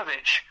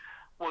 Abramovich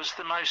was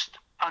the most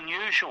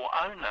unusual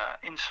owner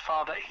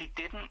insofar that he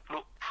didn't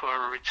look for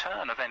a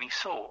return of any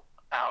sort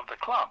out of the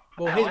club.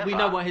 Well, however, we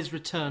know what his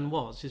return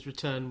was. His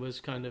return was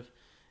kind of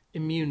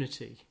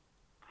immunity.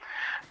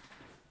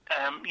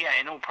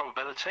 In all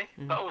probability,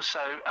 but also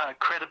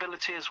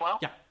credibility as well.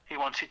 Yeah. He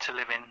wanted to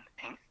live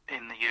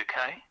in the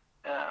UK.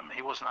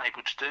 He wasn't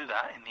able to do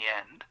that in the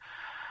end.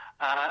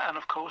 And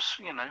of course,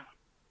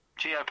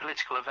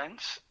 geopolitical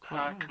events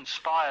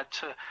conspired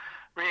to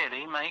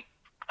really make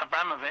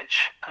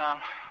Abramovich,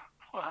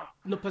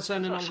 no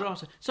persona non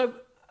grata. So,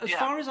 as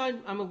far as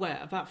I'm aware,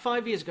 about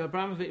 5 years ago,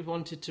 Abramovich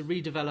wanted to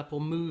redevelop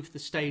or move the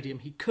stadium.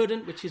 He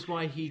couldn't, which is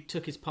why he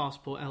took his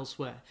passport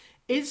elsewhere.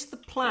 Is the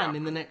plan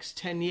in the next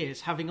 10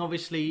 years, having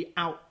obviously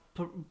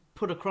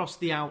put across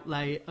the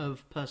outlay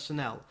of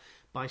personnel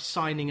by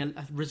signing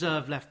a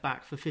reserve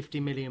left-back for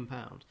 £50 million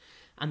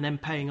and then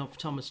paying off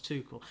Thomas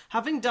Tuchel,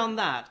 having done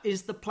that,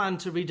 is the plan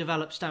to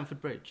redevelop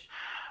Stamford Bridge?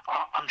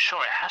 I'm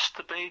sure it has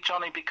to be,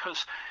 Johnny,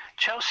 because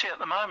Chelsea at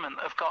the moment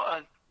have got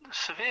a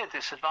severe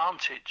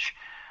disadvantage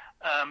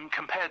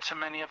compared to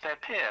many of their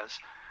peers.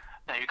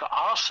 Now, you've got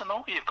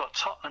Arsenal, you've got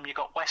Tottenham, you've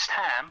got West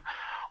Ham,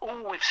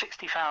 all with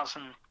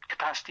 60,000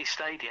 capacity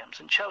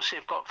stadiums, and Chelsea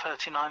have got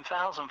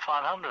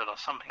 39,500 or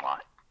something like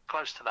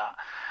close to that.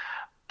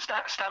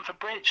 Stamford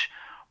Bridge,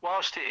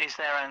 whilst it is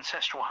their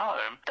ancestral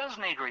home, does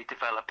need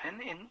redeveloping.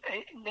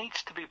 It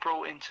needs to be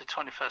brought into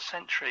 21st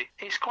century.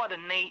 It's quite a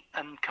neat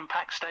and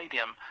compact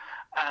stadium,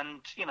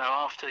 and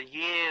after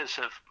years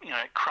of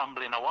it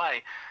crumbling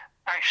away,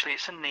 actually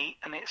it's a neat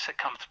and it's a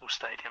comfortable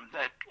stadium.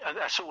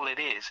 That's all it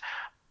is.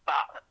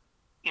 But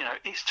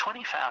it's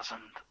 20,000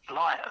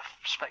 light of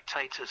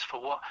spectators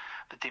for what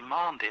the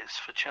demand is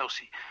for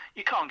Chelsea.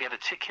 You can't get a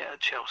ticket at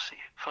Chelsea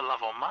for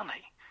love or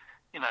money.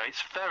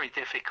 It's very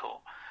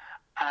difficult.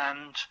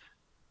 And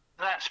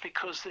that's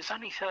because there's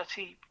only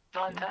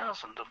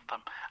 39,000 of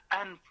them.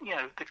 And,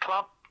 the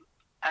club,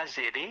 as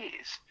it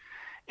is,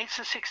 it's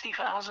a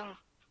 60,000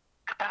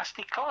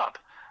 capacity club,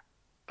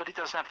 but it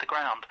doesn't have the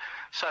ground.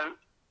 So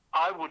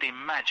I would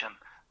imagine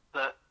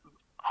that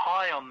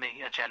high on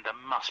the agenda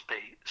must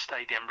be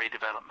stadium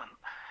redevelopment,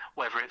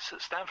 whether it's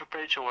at Stamford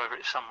Bridge or whether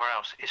it's somewhere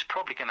else. It's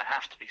probably going to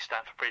have to be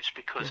Stamford Bridge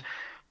because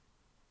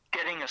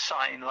getting a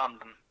site in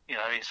London,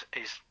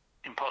 is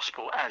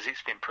impossible, as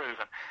it's been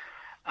proven.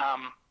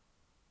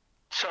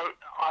 So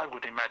I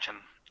would imagine,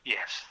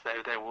 yes,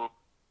 there will,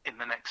 in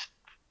the next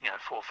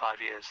 4 or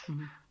 5 years,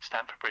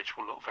 Stamford Bridge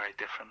will look very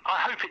different. I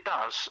hope it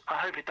does. I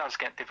hope it does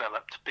get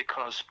developed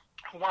because,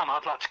 one,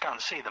 I'd like to go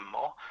and see them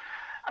more,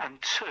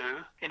 and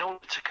two, in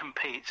order to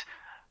compete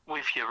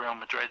with your Real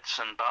Madrids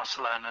and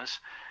Barcelonas,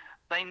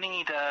 They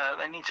need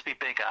to be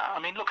bigger. I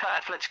mean, look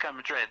at Atletico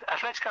Madrid.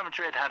 Atletico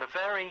Madrid had a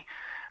very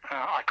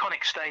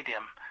iconic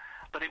stadium,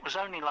 but it was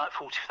only like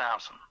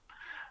 40,000.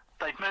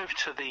 They've moved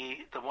to the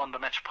Wanda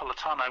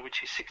Metropolitano,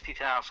 which is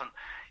 60,000.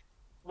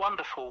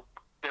 Wonderful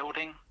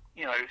building,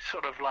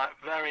 sort of like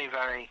very,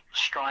 very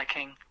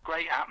striking,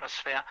 great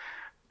atmosphere.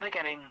 They're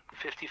getting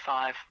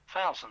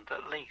 55,000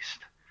 at least.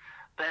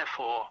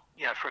 Therefore,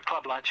 for a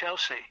club like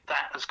Chelsea,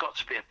 that has got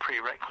to be a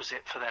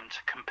prerequisite for them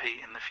to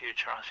compete in the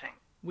future, I think.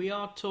 We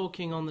are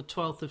talking on the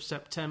 12th of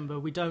September.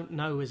 We don't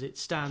know as it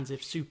stands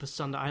if Super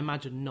Sunday... I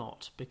imagine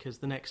not, because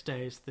the next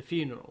day is the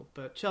funeral.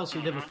 But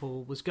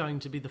Chelsea-Liverpool was going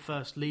to be the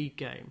first league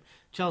game.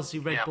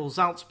 Chelsea-Red Bull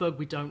Salzburg,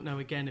 we don't know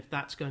again if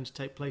that's going to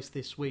take place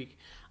this week.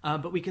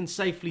 But we can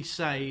safely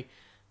say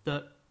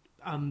that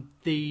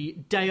the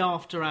day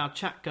after our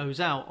chat goes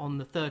out on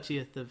the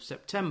 30th of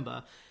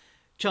September,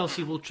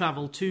 Chelsea will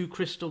travel to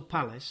Crystal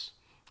Palace,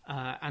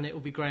 and it will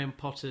be Graham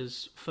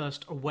Potter's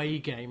first away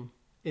game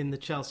in the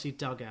Chelsea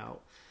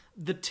dugout.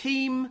 The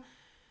team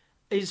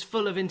is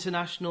full of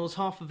internationals,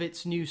 half of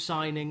it's new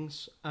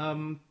signings.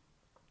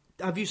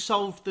 Have you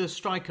solved the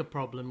striker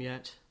problem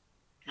yet?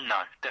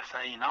 No,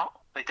 definitely not.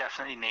 They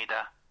definitely need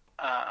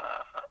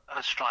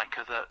a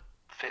striker that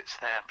fits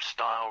their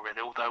style,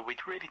 really, although we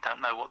really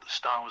don't know what the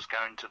style is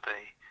going to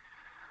be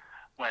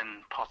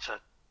when Potter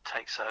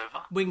takes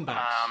over.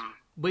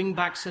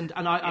 Wing-backs, and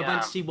I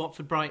went to see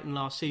Watford Brighton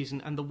last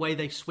season, and the way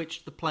they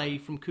switched the play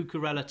from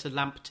Cucurella to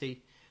Lamptey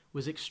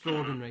was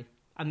extraordinary.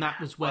 And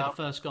that was where the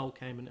first goal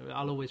came, and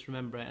I'll always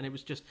remember it. And it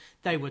was just,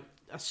 they were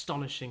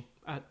astonishing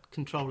at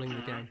controlling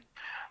the game.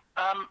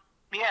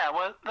 They've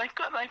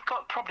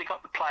probably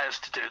got the players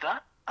to do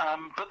that,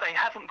 but they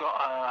haven't got.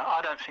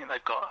 I don't think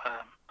they've got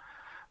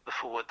the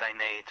forward they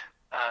need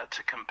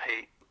to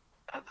compete.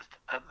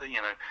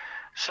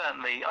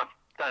 Certainly, I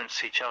don't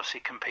see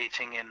Chelsea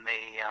competing in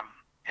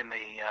the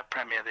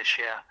Premier this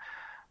year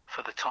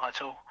for the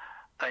title.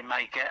 They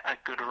may get a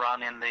good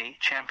run in the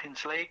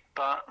Champions League,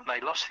 but they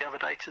lost the other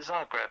day to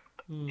Zagreb.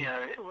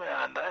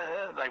 And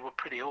they were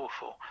pretty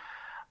awful.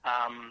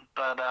 I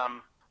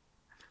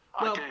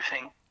do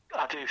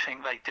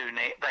think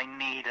they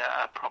need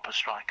a proper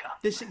striker.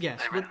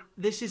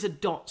 This is a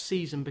dot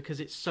season because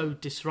it's so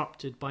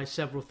disrupted by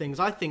several things.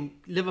 I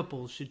think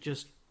Liverpool should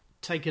just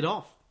take it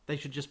off. They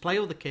should just play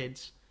all the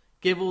kids,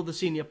 give all the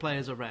senior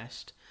players a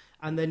rest,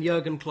 and then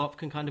Jurgen Klopp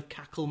can kind of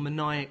cackle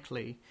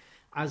maniacally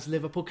as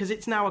Liverpool, because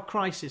it's now a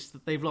crisis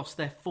that they've lost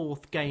their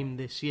fourth game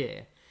this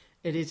year.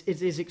 It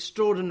is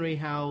extraordinary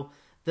how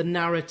the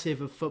narrative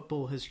of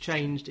football has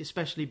changed,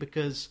 especially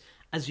because,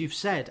 as you've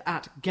said,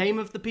 at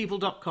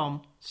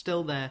gameofthepeople.com,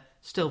 still there,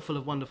 still full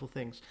of wonderful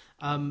things,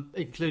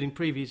 including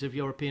previews of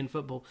European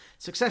football.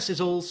 Success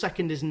is all,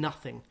 second is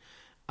nothing,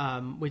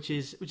 which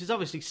is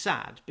obviously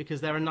sad,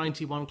 because there are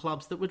 91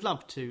 clubs that would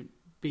love to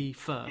be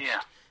first,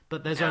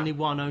 but there's only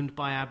one owned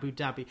by Abu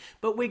Dhabi.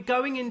 But we're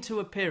going into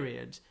a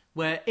period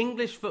where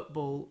English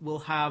football will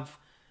have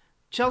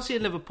Chelsea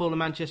and Liverpool and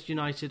Manchester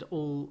United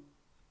all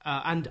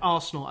and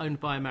Arsenal owned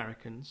by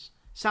Americans,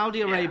 Saudi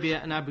Arabia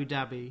and Abu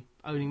Dhabi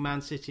owning Man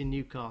City and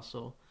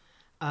Newcastle,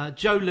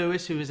 Joe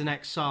Lewis, who is an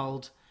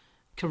exiled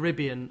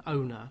Caribbean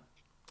owner.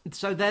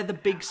 So they're the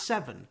big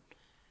seven.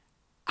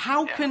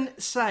 How can,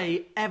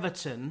 say,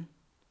 Everton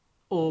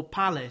or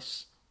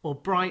Palace or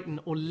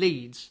Brighton or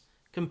Leeds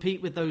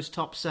compete with those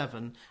top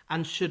seven,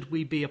 and should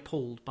we be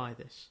appalled by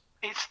this?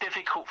 It's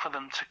difficult for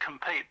them to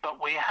compete,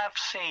 but we have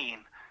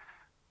seen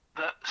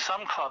that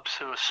some clubs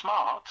who are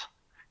smart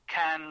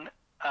can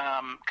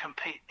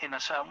compete in a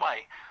certain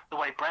way. The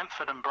way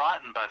Brentford and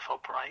Brighton both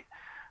operate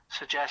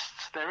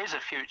suggests there is a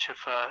future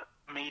for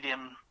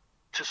medium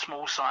to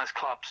small size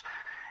clubs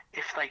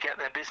if they get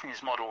their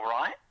business model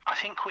right. I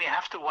think we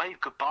have to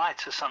wave goodbye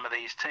to some of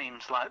these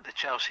teams like the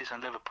Chelseas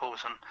and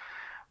Liverpools and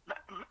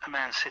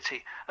Man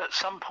City. At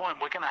some point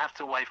we're going to have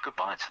to wave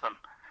goodbye to them.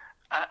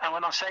 And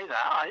when I say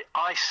that,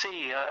 I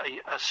see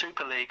a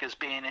Super League as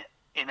being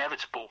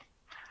inevitable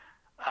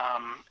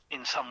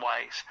in some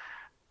ways.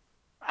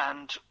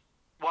 And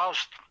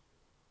whilst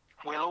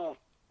we'll all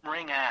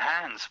wring our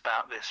hands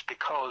about this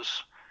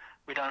because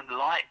we don't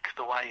like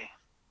the way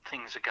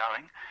things are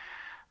going,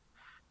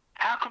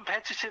 how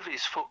competitive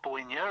is football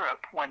in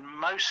Europe when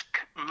most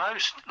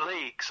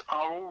leagues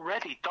are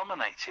already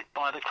dominated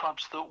by the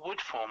clubs that would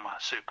form a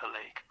Super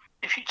League?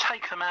 If you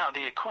take them out of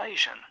the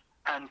equation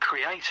and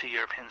create a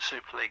European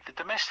Super League, the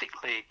domestic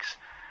leagues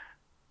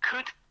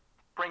could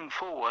bring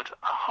forward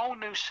a whole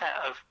new set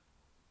of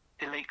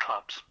elite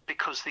clubs,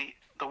 because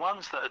the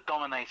ones that are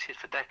dominated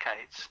for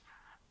decades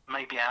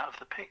may be out of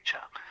the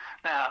picture.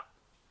 Now,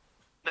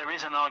 there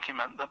is an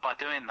argument that by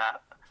doing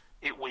that,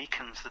 it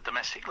weakens the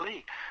domestic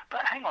league.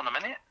 But hang on a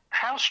minute,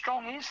 how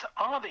strong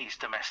are these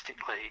domestic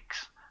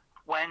leagues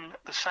when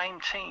the same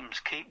teams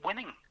keep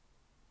winning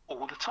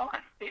all the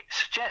time? It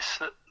suggests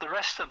that the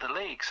rest of the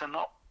leagues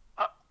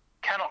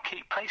cannot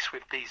keep pace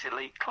with these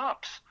elite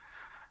clubs.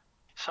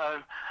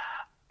 So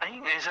I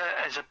think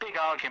there's a big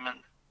argument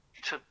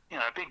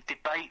a big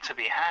debate to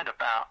be had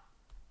about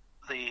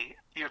the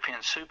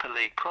European Super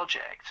League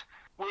project,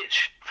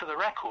 which, for the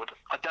record,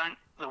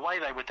 the way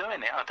they were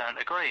doing it, I don't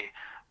agree.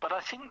 But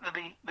I think that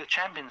the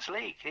Champions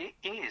League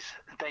is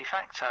de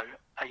facto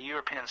a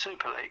European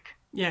Super League.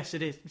 Yes,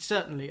 it is.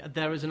 Certainly,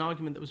 there is an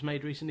argument that was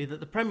made recently that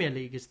the Premier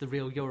League is the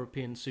real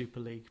European Super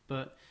League.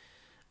 But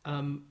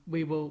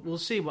we'll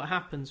see what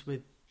happens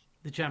with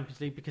the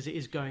Champions League, because it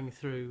is going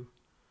through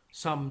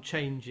some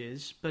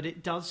changes, but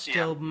it does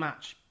still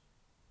match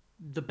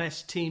the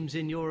best teams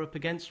in Europe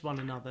against one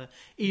another,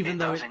 even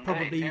though it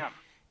probably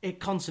it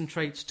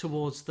concentrates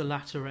towards the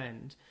latter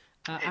end,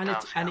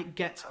 and it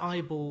gets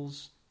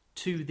eyeballs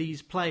to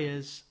these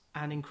players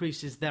and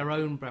increases their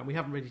own brand. We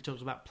haven't really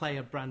talked about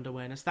player brand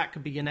awareness. That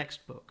could be your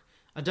next book.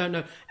 I don't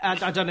know.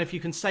 I don't know if you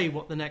can say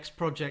what the next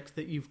project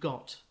that you've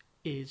got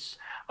is.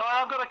 Well,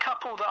 I've got a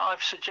couple that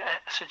I've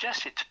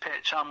suggested to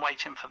pitch. I'm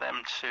waiting for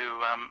them to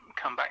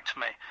come back to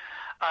me.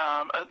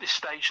 At this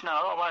stage, no,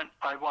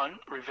 I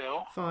won't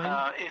reveal.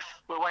 Fine. If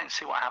we'll wait and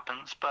see what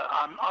happens. But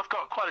I've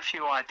got quite a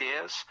few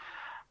ideas,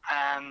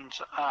 and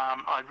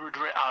I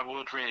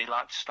would really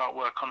like to start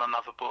work on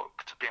another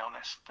book, to be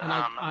honest. And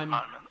at the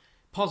moment.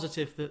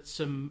 Positive that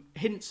some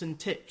hints and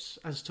tips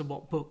as to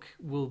what book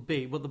will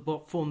be,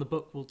 what form the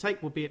book will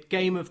take, will be at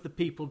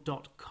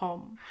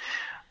gameofthepeople.com.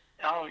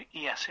 Oh,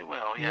 yes, it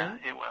will. Yeah,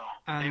 it will.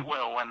 And it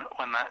will when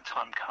that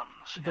time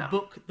comes. The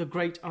book, The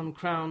Great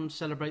Uncrowned,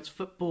 celebrates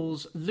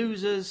football's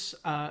losers,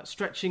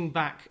 stretching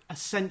back a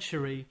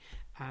century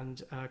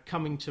and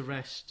coming to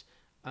rest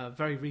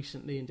very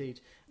recently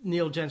indeed.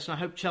 Neil Jensen, I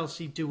hope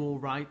Chelsea do all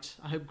right.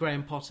 I hope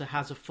Graham Potter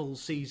has a full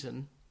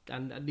season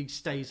and at least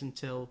stays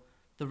until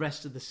the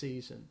rest of the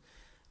season.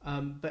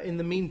 But in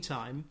the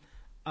meantime,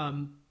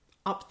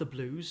 up the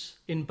Blues,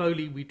 in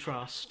Bowley we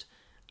trust.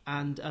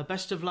 And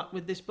best of luck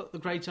with this book, The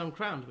Great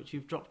Uncrowned, which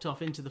you've dropped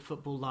off into the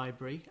football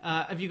library.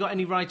 Have you got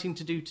any writing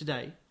to do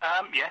today?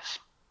 Yes,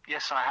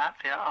 I have.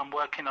 Yeah, I'm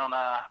working on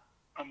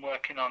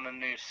a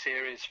new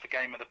series for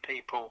Game of the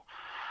People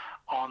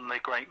on the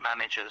great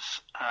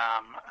managers,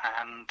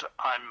 and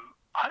I'm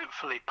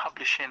hopefully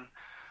publishing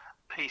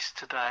a piece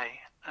today,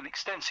 an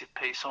extensive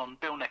piece on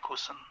Bill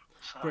Nicholson.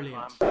 So,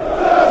 brilliant. Just like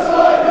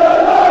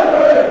the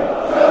library!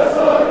 Just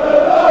like the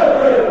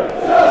library!